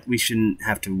 That we shouldn't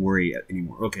have to worry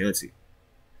anymore. Okay, let's see.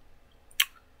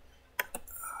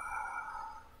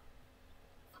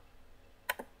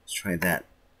 Let's try that.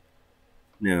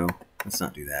 No, let's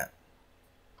not do that.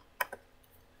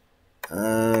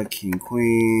 King,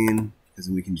 queen, because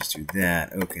we can just do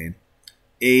that. Okay.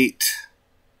 8,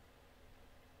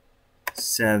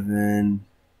 7,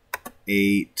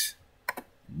 8,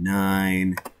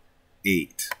 9,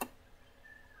 8.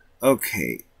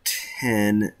 Okay,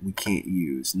 10 we can't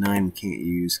use. 9 we can't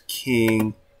use.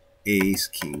 King, ace,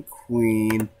 king,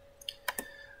 queen.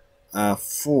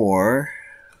 4.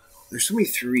 There's so many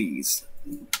 3s.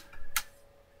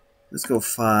 Let's go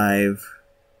 5,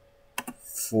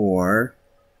 4,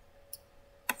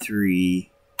 3,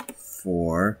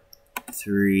 4,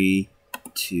 3,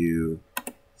 2,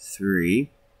 3.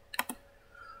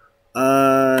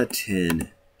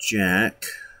 10, jack.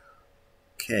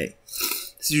 Okay.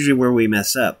 This is usually where we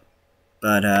mess up.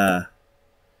 But,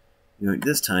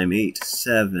 this time 8,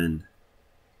 7,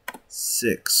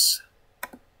 6,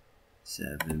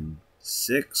 7,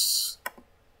 6.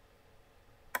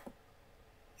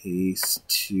 Ace,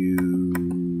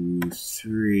 2,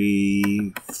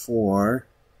 3, 4,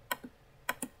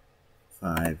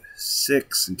 5,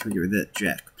 6. And can we get rid of that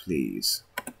jack, please?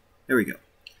 There we go.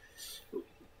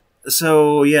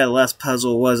 So, yeah, the last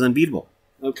puzzle was unbeatable.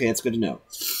 Okay, that's good to know.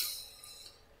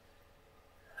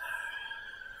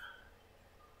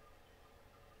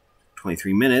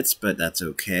 $23, but that's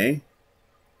okay.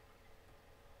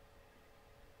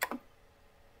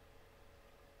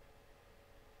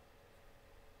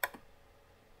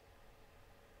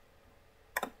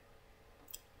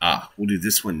 We'll do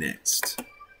this one next.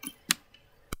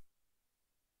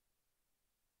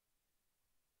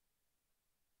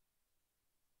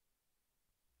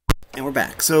 And we're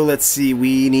back. So let's see,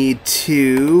 we need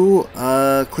to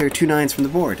clear 2 9s from the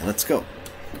board. Let's go.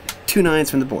 2 9s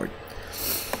from the board.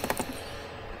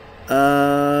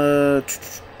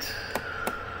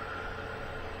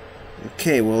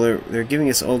 Okay, well they're giving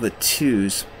us all the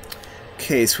 2s.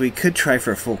 Okay, so we could try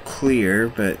for a full clear,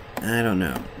 but I don't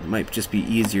know. It might just be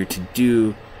easier to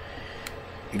do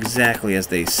exactly as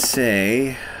they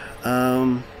say.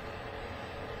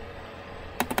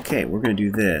 Okay, we're gonna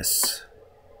do this.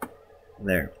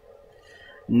 There.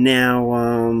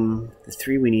 Now, the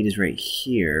 3 we need is right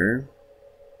here.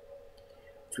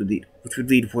 Which would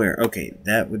lead where? Okay,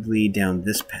 that would lead down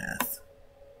this path.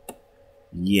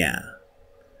 Yeah.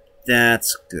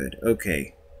 That's good.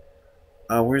 Okay.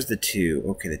 Where's the 2?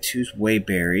 Okay, the 2's way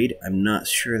buried. I'm not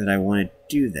sure that I want to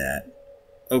do that.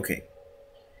 Okay.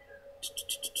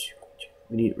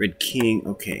 We need red king.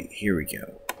 Okay, here we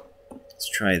go. Let's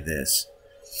try this.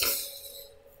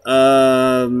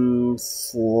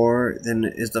 4. Then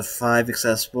is the 5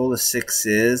 accessible? The 6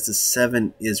 is. The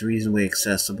 7 is reasonably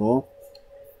accessible.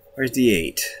 Where's the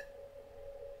 8?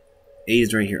 8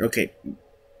 is right here. Okay.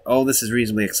 All this is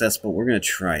reasonably accessible. We're going to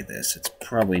try this. It's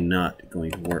probably not going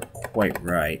to work quite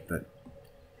right, but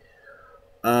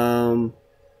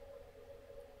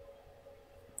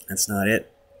that's not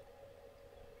it.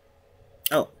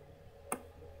 Oh.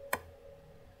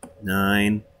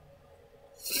 9.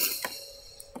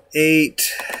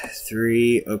 8.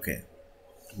 3. Okay.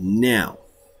 Now,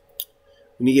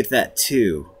 when you get that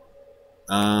 2,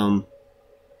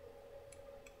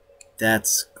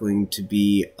 that's going to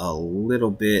be a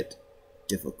little bit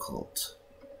difficult.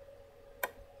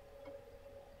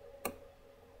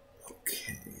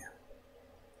 Okay.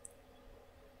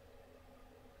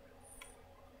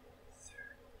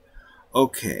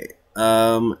 Okay.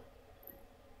 Can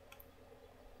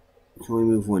we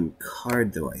move 1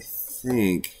 card though, I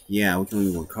think? Yeah, we can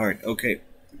move 1 card. Okay.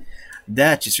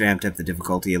 That just ramped up the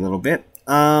difficulty a little bit.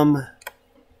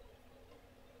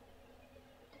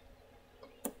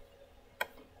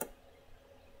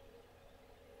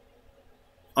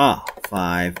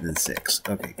 5, then 6.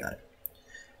 Okay, got it.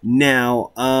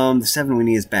 Now, the 7 we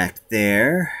need is back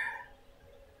there.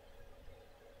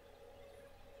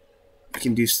 We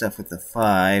can do stuff with the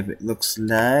 5, it looks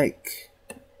like.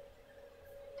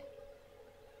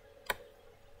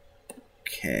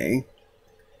 Okay.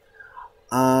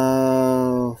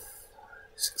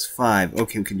 5.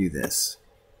 Okay, we can do this.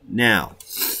 Now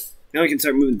we can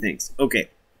start moving things. Okay.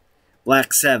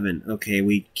 Black 7. Okay,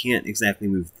 we can't exactly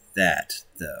move that,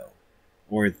 though.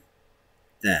 Or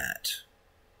that.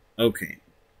 Okay.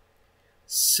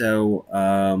 So,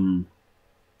 in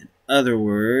other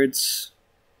words,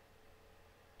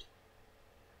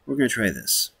 we're going to try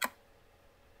this.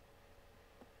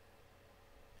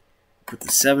 Put the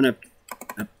 7 up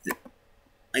the...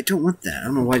 I don't want that. I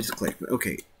don't know why I just clicked.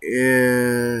 Okay.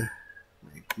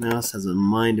 My mouse has a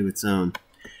mind of its own.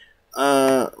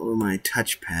 Or my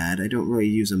touchpad. I don't really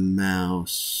use a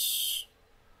mouse.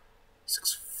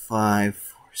 6, 5,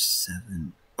 4,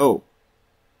 7. Oh.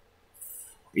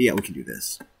 Yeah, we can do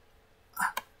this.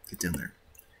 Get down there.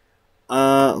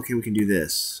 Okay, we can do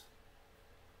this.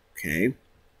 Okay.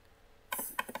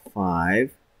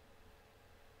 5.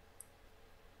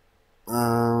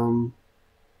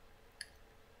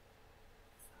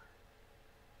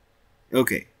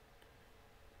 Okay.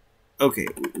 Okay,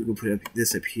 we'll put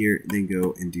this up here, and then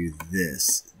go and do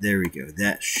this. There we go.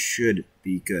 That should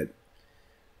be good.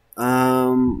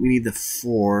 We need the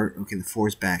 4. Okay, the 4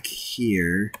 is back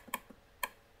here.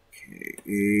 Okay,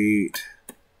 8.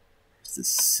 There's the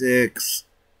 6.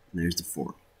 And there's the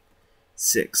 4.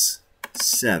 6,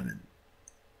 7.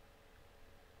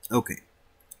 Okay.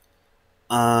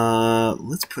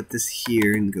 Let's put this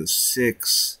here and go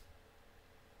 6,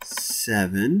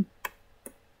 7.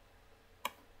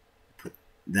 Put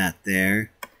that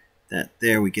there. That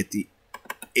there. We get the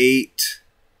 8,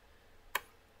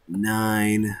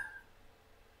 9.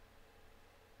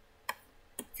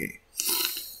 Okay.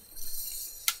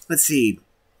 Let's see.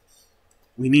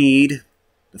 We need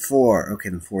the 4. Okay,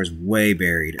 the 4 is way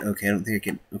buried. Okay, I don't think I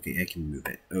can... Okay, I can move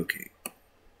it. Okay.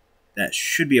 That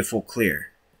should be a full clear.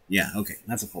 Yeah, okay,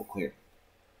 that's a full clear.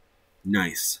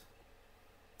 Nice.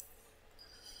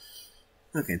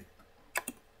 Okay.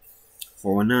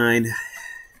 419.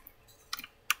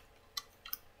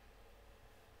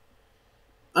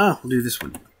 Oh, we'll do this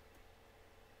one.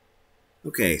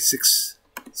 Okay, 6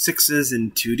 6s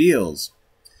and 2 deals.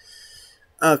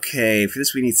 Okay, for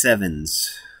this we need 7s.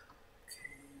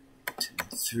 Okay,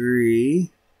 2,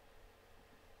 3.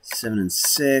 7 and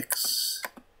 6.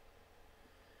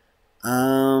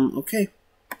 Okay.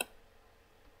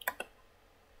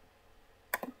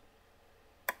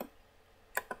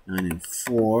 Nine and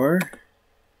 4.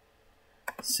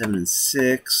 7 and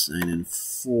 6. 9 and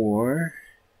 4.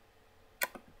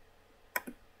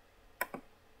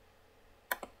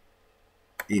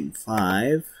 8 and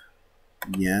 5.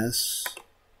 Yes.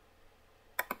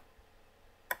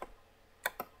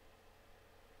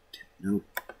 Nope.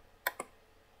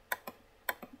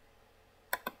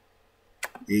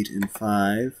 8 and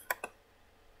 5.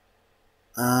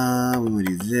 We want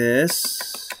to do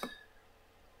this.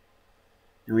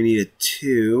 And we need a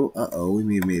 2. Uh-oh, we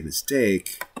may have made a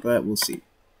mistake, but we'll see.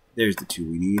 There's the 2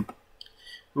 we need.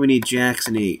 We need jacks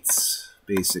and 8s,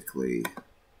 basically.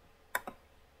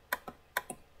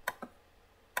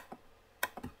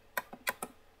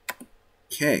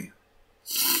 Okay.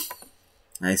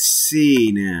 I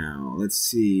see now. Let's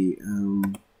see.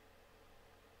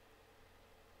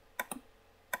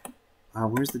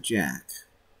 Where's the jack?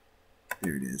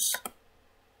 There it is.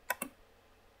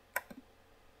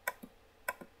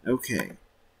 Okay.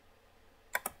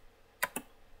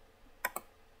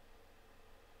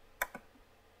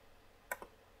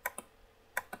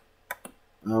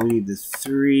 We need the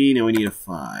 3. Now we need a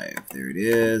 5. There it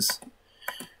is.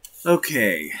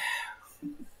 Okay.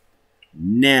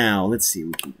 Now, let's see.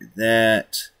 We can do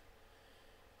that.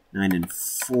 9 and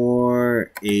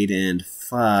 4. 8 and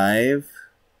 5.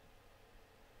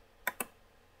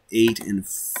 8 and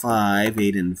 5.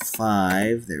 8 and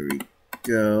 5. There we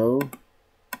go.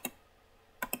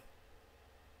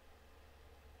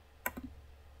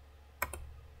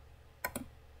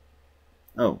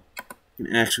 Oh,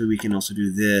 and actually we can also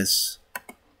do this,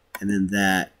 and then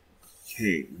that.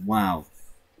 Okay, wow.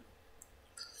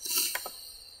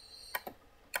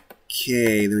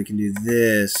 Okay, then we can do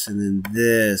this, and then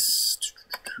this.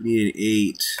 We need an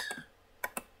 8.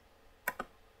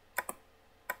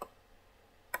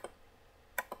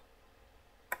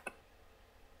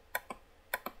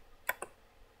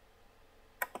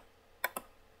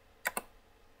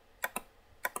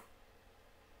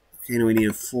 Okay, now we need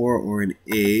a 4 or an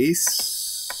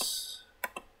ace.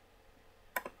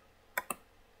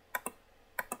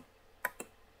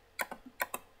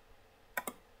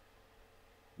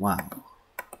 Wow.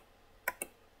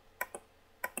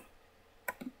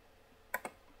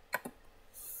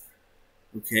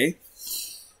 Okay.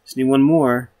 Just need one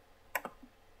more.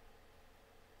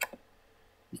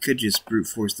 You could just brute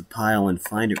force the pile and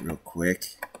find it real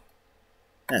quick.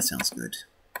 That sounds good.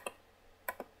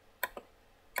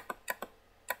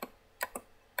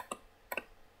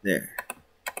 There.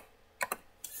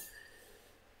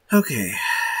 Okay.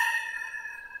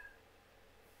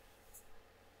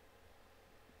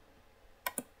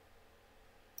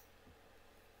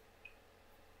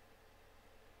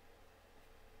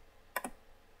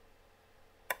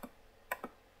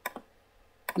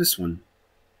 This one.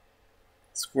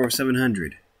 Score of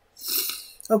 700.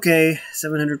 Okay,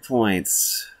 700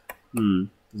 points. Doesn't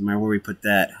matter where we put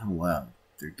that. Oh wow,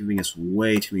 they're giving us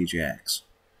way too many jacks.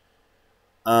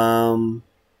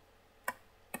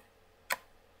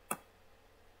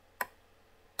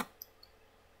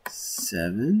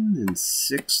 7, then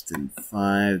 6, then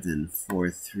 5, then 4,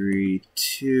 3,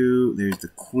 2. There's the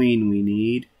queen we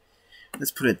need.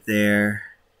 Let's put it there.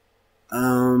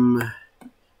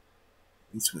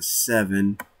 This was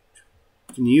 7.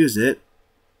 You can use it.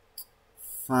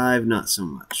 5, not so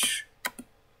much.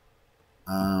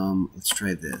 Let's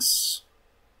try this.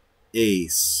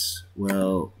 Ace.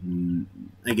 Well,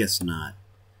 I guess not.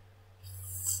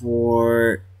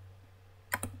 4.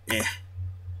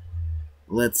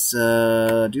 Let's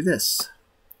do this.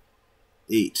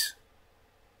 8.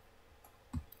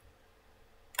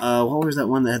 What was that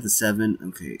one that had the 7?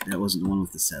 Okay, that wasn't the one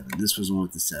with the 7. This was the one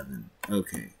with the 7.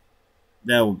 Okay.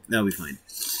 That'll be fine.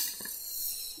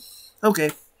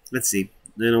 Okay, let's see.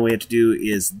 Then all we have to do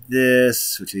is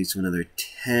this, which leads to another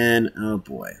 10. Oh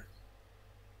boy.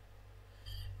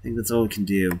 I think that's all we can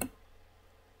do.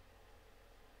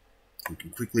 We can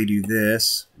quickly do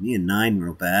this. I need a 9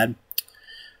 real bad.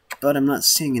 But I'm not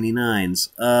seeing any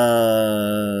 9s.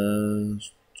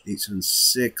 8, 7,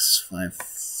 6, 5,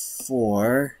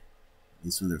 4.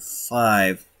 Needs another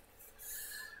 5.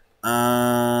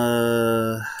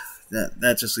 That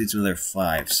just leads to another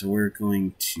 5. So we're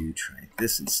going to try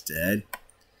this instead.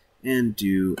 And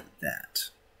do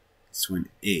that. So an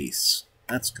ace.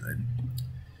 That's good.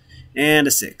 And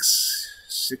a 6.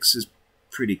 6 is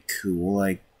pretty cool,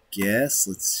 I guess.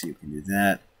 Let's see if we can do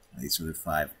that. At least another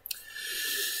 5.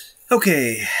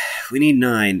 Okay, we need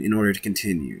 9 in order to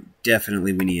continue.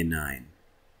 Definitely we need a 9.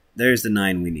 There's the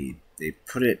 9 we need. They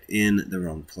put it in the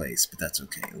wrong place, but that's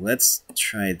okay. Let's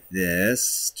try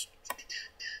this.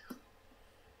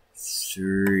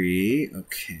 3,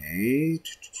 okay.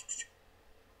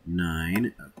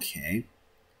 9, okay.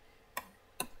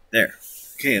 There.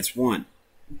 Okay, it's 1.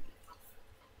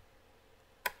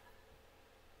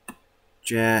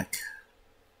 Jack.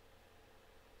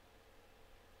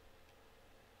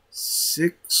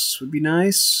 6 would be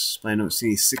nice, but I don't see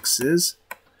any 6s.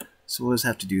 So we'll just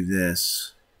have to do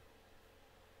this.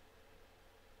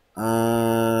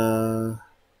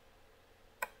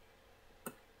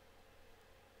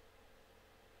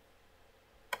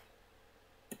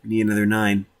 We need another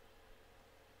 9.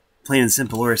 Plain and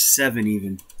simple, or a 7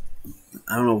 even.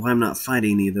 I don't know why I'm not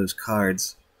finding any of those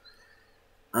cards.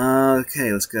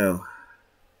 Okay, let's go.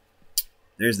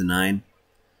 There's the 9.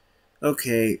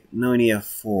 Okay, no, we need a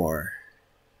 4.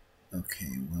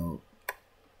 Okay, well...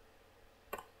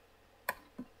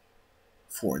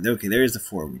 4. Okay, there's the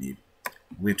 4 we need.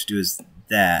 What we have to do is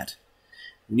that.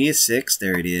 We need a 6.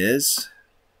 There it is.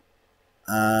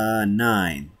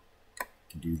 9. We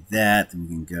can do that. Then we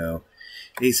can go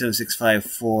 8, 7, 6, 5,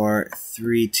 4,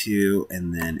 3, 2,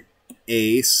 and then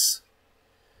ace.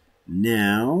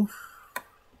 Now, we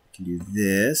can do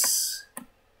this.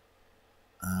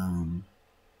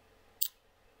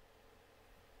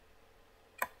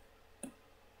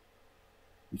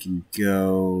 We can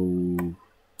go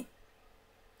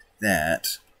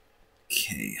that.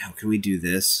 Okay, how can we do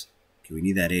this? Okay, we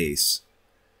need that ace.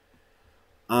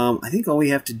 I think all we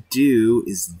have to do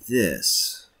is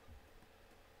this.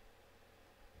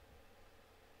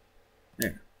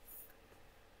 There.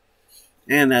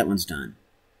 And that one's done.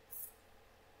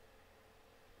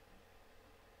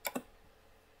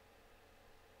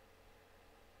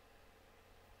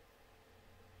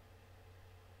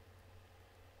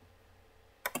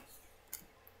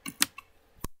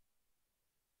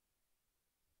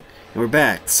 And we're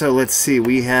back. So let's see,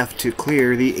 we have to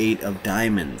clear the 8 of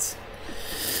diamonds.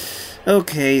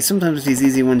 Okay, sometimes with these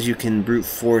easy ones you can brute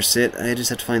force it. I just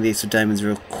have to find the ace of diamonds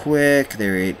real quick.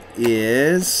 There it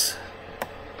is.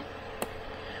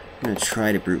 I'm going to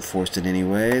try to brute force it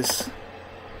anyways.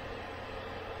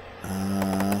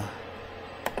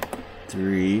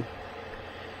 3.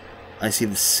 I see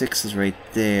the 6 is right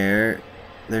there.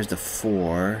 There's the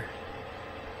 4.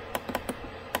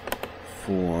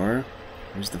 4.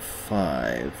 There's the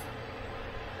 5.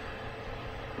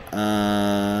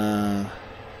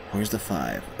 Where's the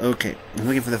 5? Okay, I'm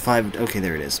looking for the 5. Okay,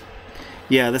 there it is.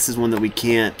 Yeah, this is one that we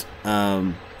can't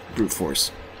brute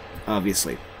force.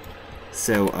 obviously.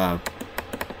 So,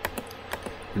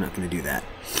 we're not going to do that.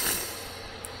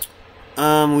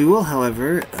 We will,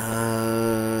 however,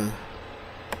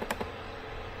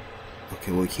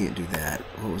 okay, well, we can't do that.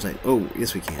 What was I? Oh,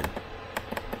 yes, we can.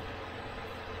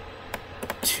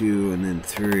 2 and then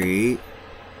 3.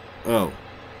 Oh,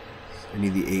 I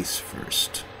need the ace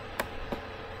first.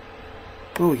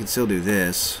 Well, we can still do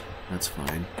this. That's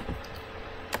fine.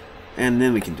 And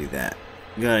then we can do that.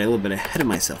 Got a little bit ahead of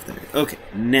myself there. Okay,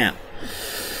 now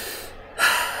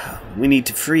we need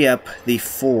to free up the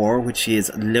 4, which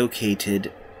is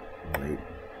located. Wait.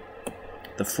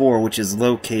 The 4, which is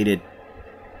located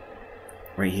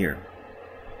right here.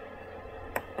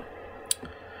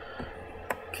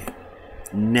 Okay.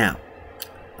 Now,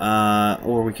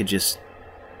 or we could just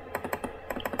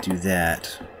do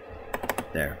that.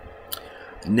 There.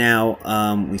 Now,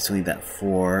 we still need that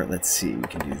 4. Let's see, we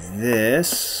can do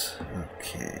this.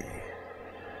 Okay.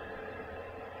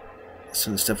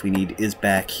 So the stuff we need is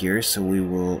back here, so we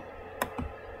will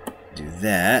do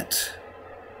that.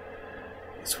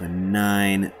 This one,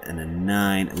 9 and a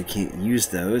 9. We can't use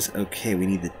those. Okay, we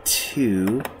need the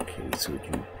 2. Okay, so we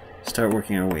can start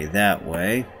working our way that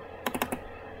way.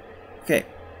 Okay.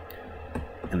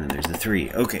 And then there's the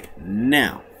 3. Okay,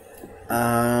 now.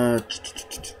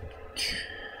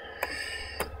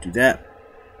 Do that.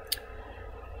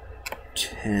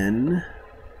 10.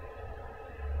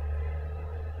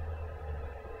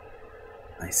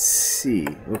 I see.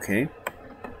 Okay.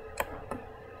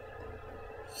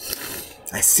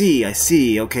 I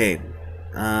see. Okay.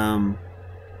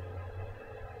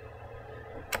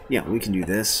 Yeah, we can do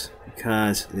this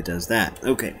because it does that.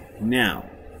 Okay. Now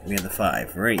we have the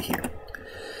 5 right here.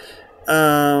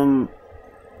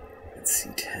 Let's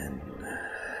see. 10.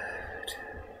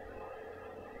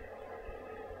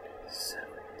 7,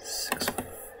 6.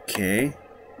 Okay.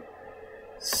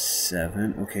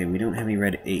 7. Okay, we don't have any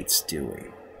red 8s, do we?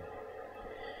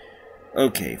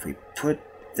 Okay, if we put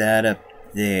that up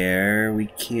there, we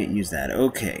can't use that.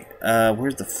 Okay,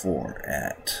 where's the 4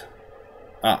 at?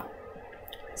 Ah,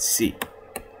 I see.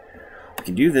 We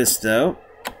can do this, though.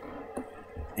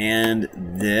 And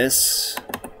this.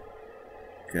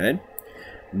 Good.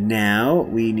 Now,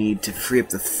 we need to free up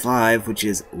the 5, which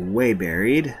is way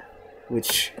buried.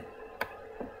 Which...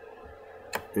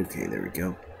 Okay, there we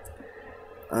go.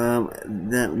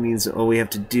 That means all we have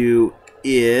to do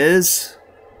is...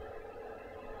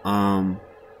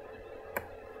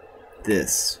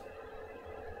 this.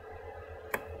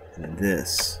 And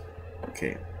this.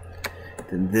 Okay.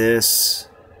 Then this.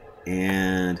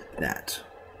 And that.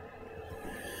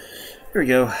 There we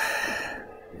go.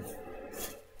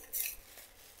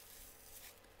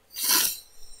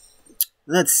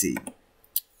 Let's see.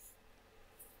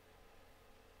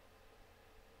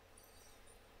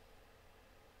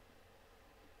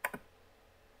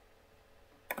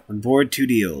 On board, 2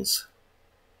 deals.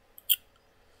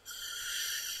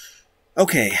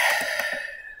 Okay.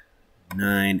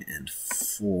 9 and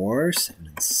 4. 7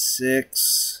 and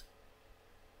 6.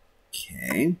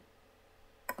 Okay.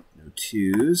 No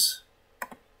 2s.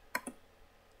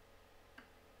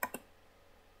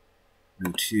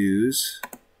 No 2s.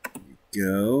 There we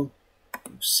go.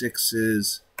 No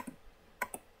 6s.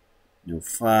 No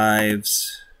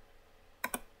 5s.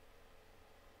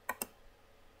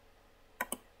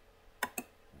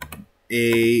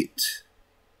 8.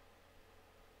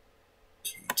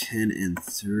 Okay, 10 and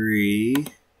 3.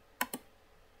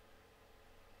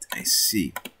 I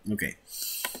see. Okay.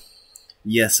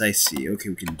 Yes, I see. Okay,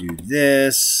 we can do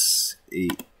this.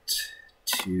 8,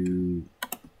 2,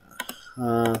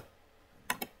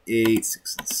 8,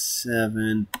 6, and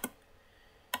 7.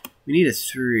 We need a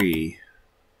 3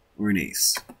 or an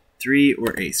ace. 3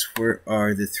 or ace. Where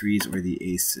are the 3s or the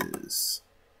aces?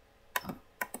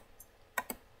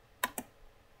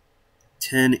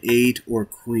 10, 8, or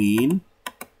queen.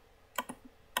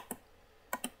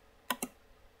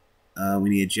 We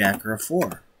need a jack or a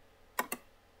 4.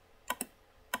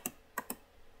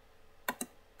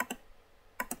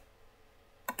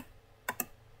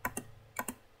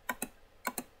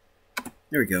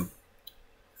 There we go.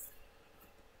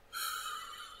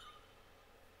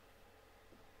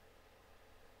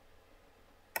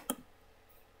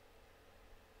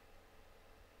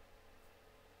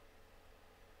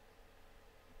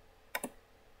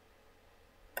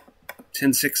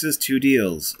 Ten sixes, 2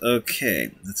 deals.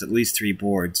 Okay, that's at least 3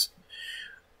 boards.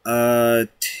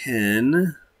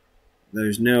 10.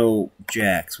 There's no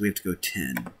jacks. We have to go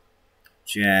 10.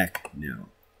 Jack, no.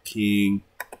 King,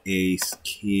 ace,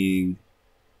 king,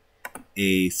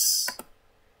 ace,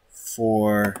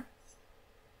 4,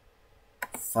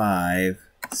 5,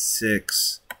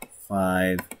 6,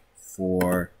 5,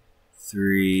 4,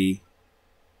 3,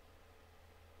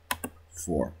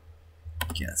 4.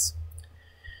 Yes.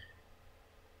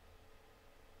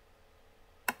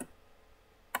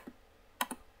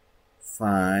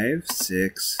 Five,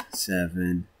 6,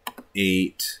 7,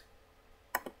 8,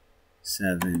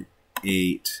 7,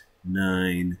 8,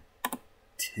 9,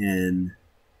 10,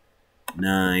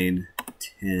 9,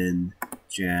 10,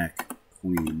 Jack,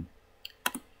 Queen.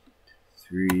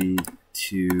 3,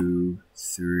 2,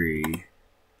 3,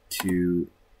 2,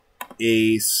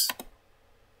 Ace.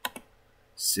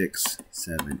 6,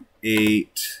 7,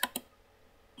 8,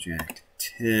 Jack,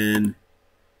 10,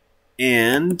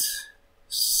 and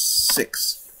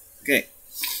 6. Okay.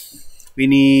 We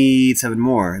need 7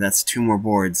 more. That's 2 more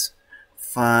boards.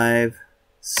 5,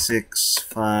 6,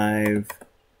 5,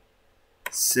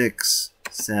 6,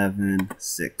 7,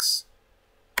 6.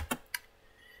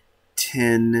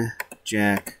 10,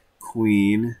 Jack,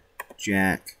 Queen,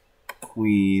 Jack,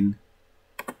 Queen,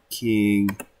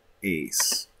 King,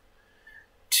 Ace.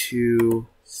 2,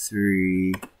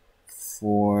 3,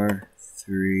 4,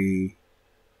 3,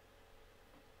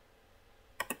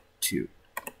 2.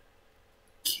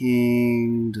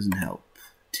 King doesn't help.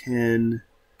 10,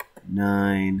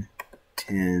 9,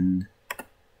 10,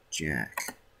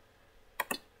 Jack.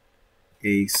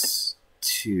 Ace,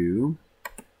 2,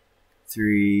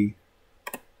 3,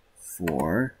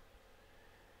 4,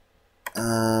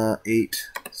 8,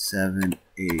 7,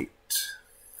 8,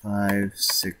 5,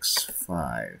 6,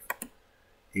 5,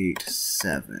 8,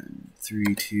 7,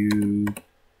 3, 2.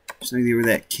 Just let me get rid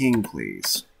of that king,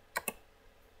 please.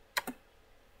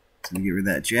 Let me get rid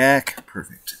of that jack.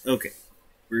 Perfect. Okay.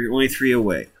 We're only 3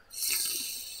 away.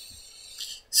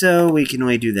 So we can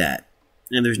only do that.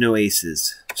 And there's no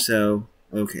aces. So,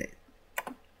 okay.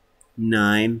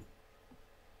 9.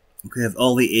 We have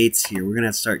all the 8s here. We're going to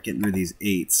have to start getting rid of these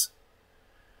 8s.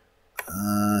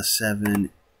 7,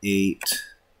 8,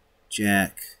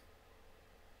 Jack,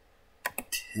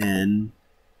 10,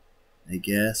 I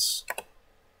guess.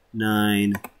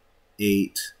 9,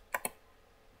 8,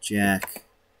 Jack,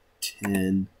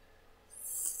 10,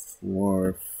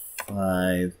 4,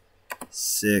 5,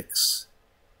 6,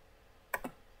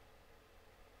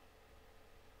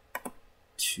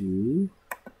 2,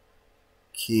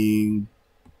 King,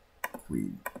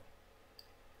 Queen.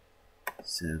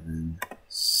 7,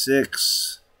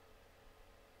 6,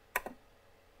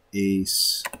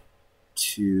 Ace,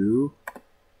 2,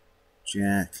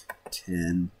 Jack,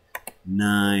 10,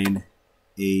 9,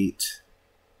 8,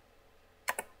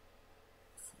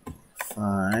 4,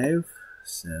 5,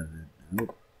 7,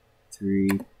 nope, 3,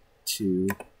 2,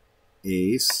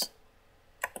 Ace.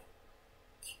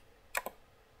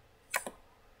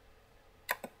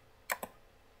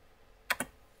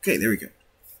 Okay, there we go.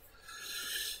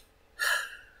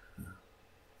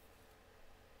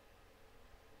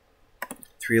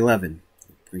 311.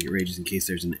 Bring it rages in case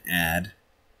there's an ad.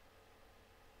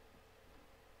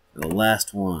 For the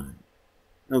last one.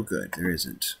 Oh good, there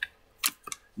isn't.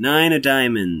 9 of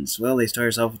diamonds. Well, they start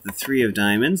us off with the 3 of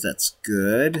diamonds. That's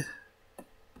good.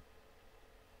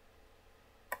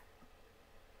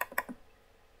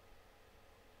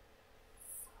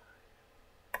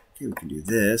 Okay, we can do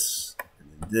this.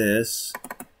 And then this.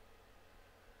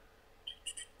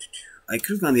 I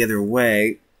could have gone the other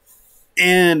way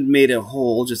and made a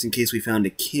hole just in case we found a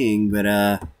king, but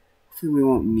hopefully we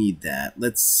won't need that.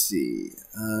 Let's see.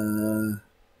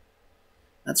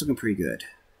 That's looking pretty good.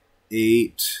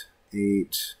 8,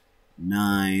 8,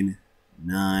 9,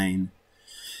 9,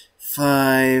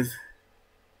 5,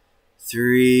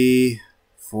 3,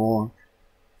 4,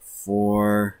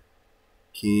 4,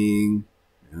 king,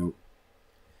 nope,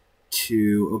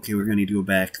 2. Okay, we're going to need to go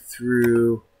back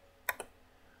through.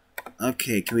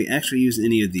 Okay, can we actually use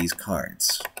any of these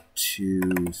cards?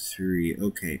 2, 3,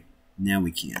 okay, now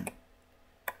we can.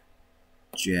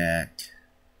 Jack,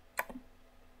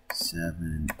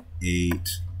 7,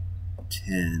 8,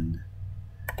 10,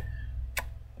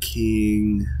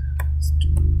 king, let's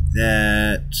do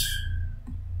that.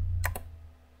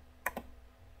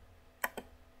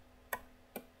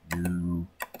 No,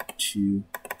 2,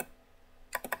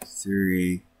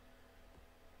 3,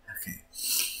 okay,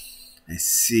 I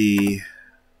see.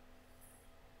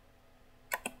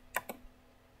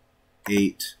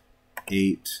 8,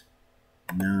 8,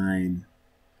 9,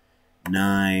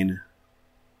 9,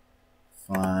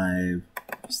 5,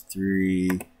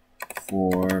 3,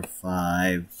 4, 5.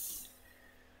 I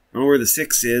don't know where the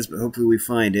 6 is, but hopefully we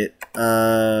find it.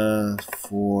 4,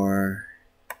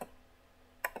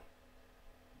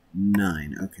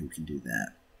 9. Okay, we can do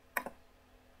that.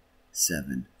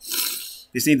 7.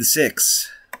 Just need the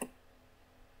 6.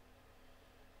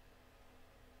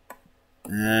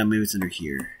 Maybe it's under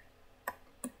here.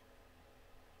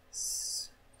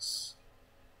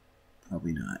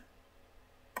 Probably not.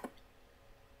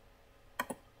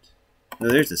 Oh,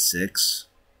 there's a 6.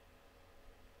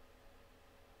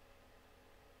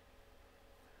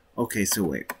 Okay, so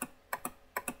wait.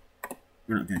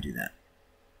 We're not going to do that.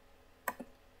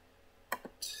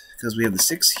 Because we have the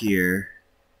 6 here.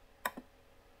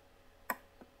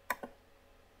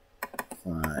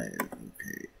 5.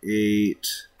 Okay, 8.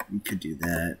 We could do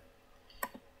that.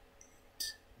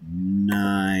 8,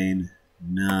 9.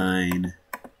 9.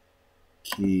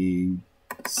 King.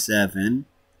 7.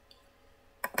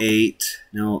 8.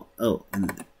 No. Oh.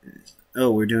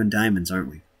 Oh, we're doing diamonds,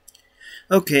 aren't we?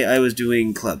 Okay, I was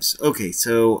doing clubs. Okay,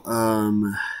 so,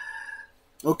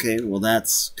 okay, well,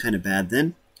 that's kind of bad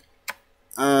then.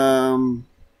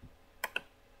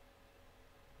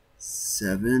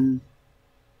 7.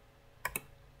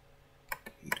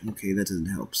 8. Okay, that doesn't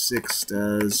help. 6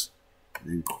 does. And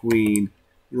then queen.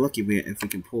 You're lucky if we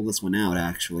can pull this one out,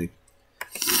 actually.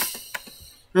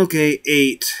 Okay,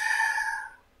 8.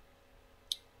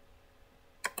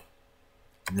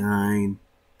 9.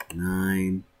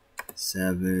 9.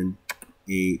 7.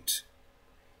 8.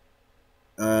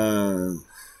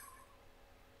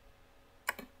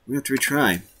 We have to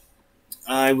retry.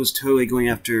 I was totally going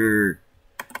after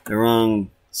the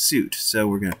wrong suit, so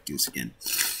we're gonna have to do this again.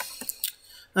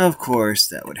 Of course,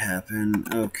 that would happen.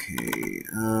 Okay,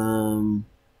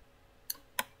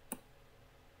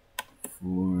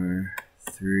 4,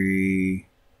 3,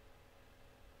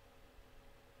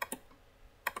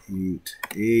 8,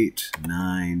 8,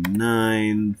 9,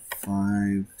 9,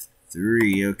 5,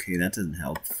 3. Okay, that doesn't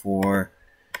help. 4,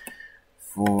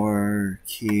 4,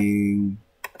 king,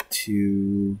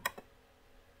 2,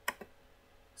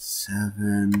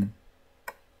 7,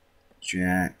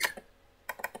 jack,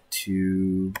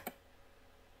 2,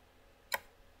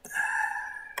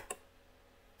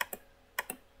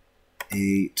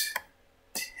 8,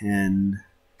 10.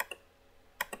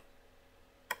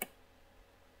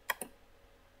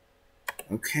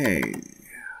 Okay,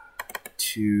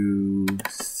 2,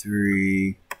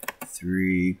 3,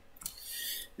 3.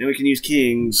 Now we can use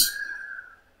kings.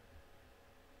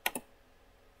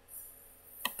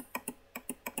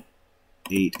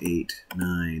 8, 8,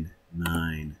 9,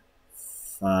 9,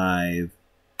 5,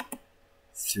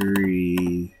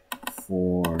 3,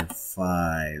 4,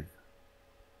 5,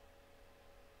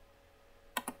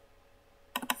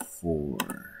 4.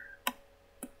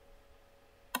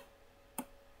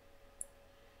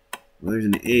 Well, there's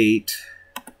an 8,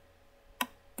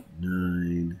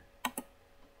 9,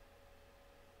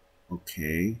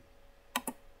 okay,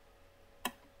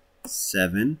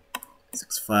 7,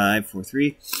 6, 5, 4,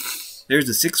 3. There's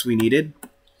the 6 we needed.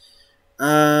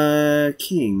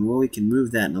 King. Well, we can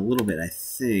move that in a little bit, I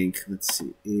think. Let's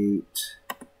see. 8,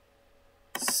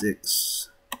 6.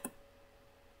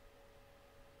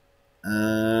 We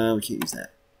can't use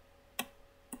that.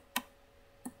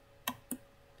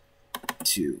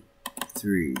 2,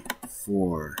 3,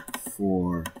 4,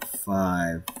 4,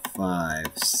 5,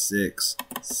 5, 6,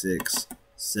 6,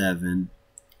 7.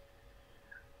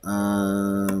 We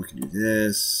can do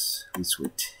this. At least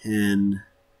we're 10,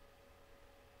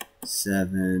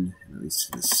 7, and at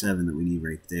least the 7 that we need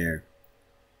right there.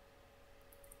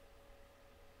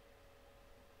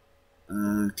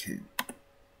 Okay.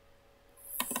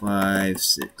 5,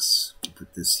 6. We'll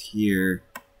put this here.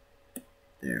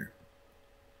 There.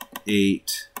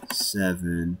 8,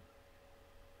 7,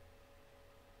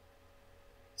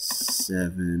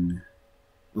 7.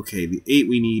 Okay, the 8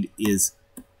 we need is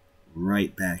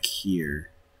right back here.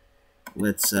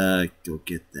 Let's go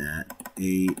get that.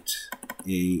 8,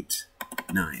 8,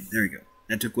 9. There we go.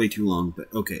 That took way too long,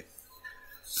 but okay.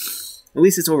 At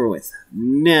least it's over with.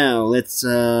 Now, let's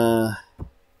okay,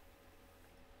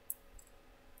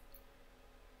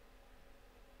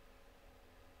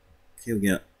 we'll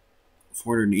get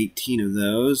 418 of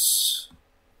those.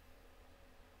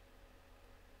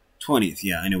 20th,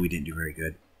 yeah, I know we didn't do very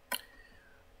good.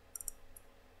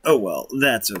 Oh well,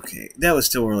 that's okay. That was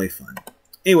still really fun.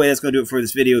 Anyway, that's going to do it for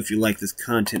this video. If you like this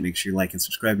content, make sure you like and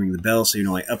subscribe, ring the bell so you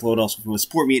know I upload. Also, if you want to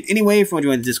support me in any way, if you want to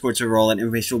join the Discord server, all that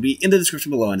information will be in the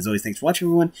description below. And as always, thanks for watching,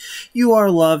 everyone. You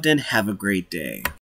are loved, and have a great day.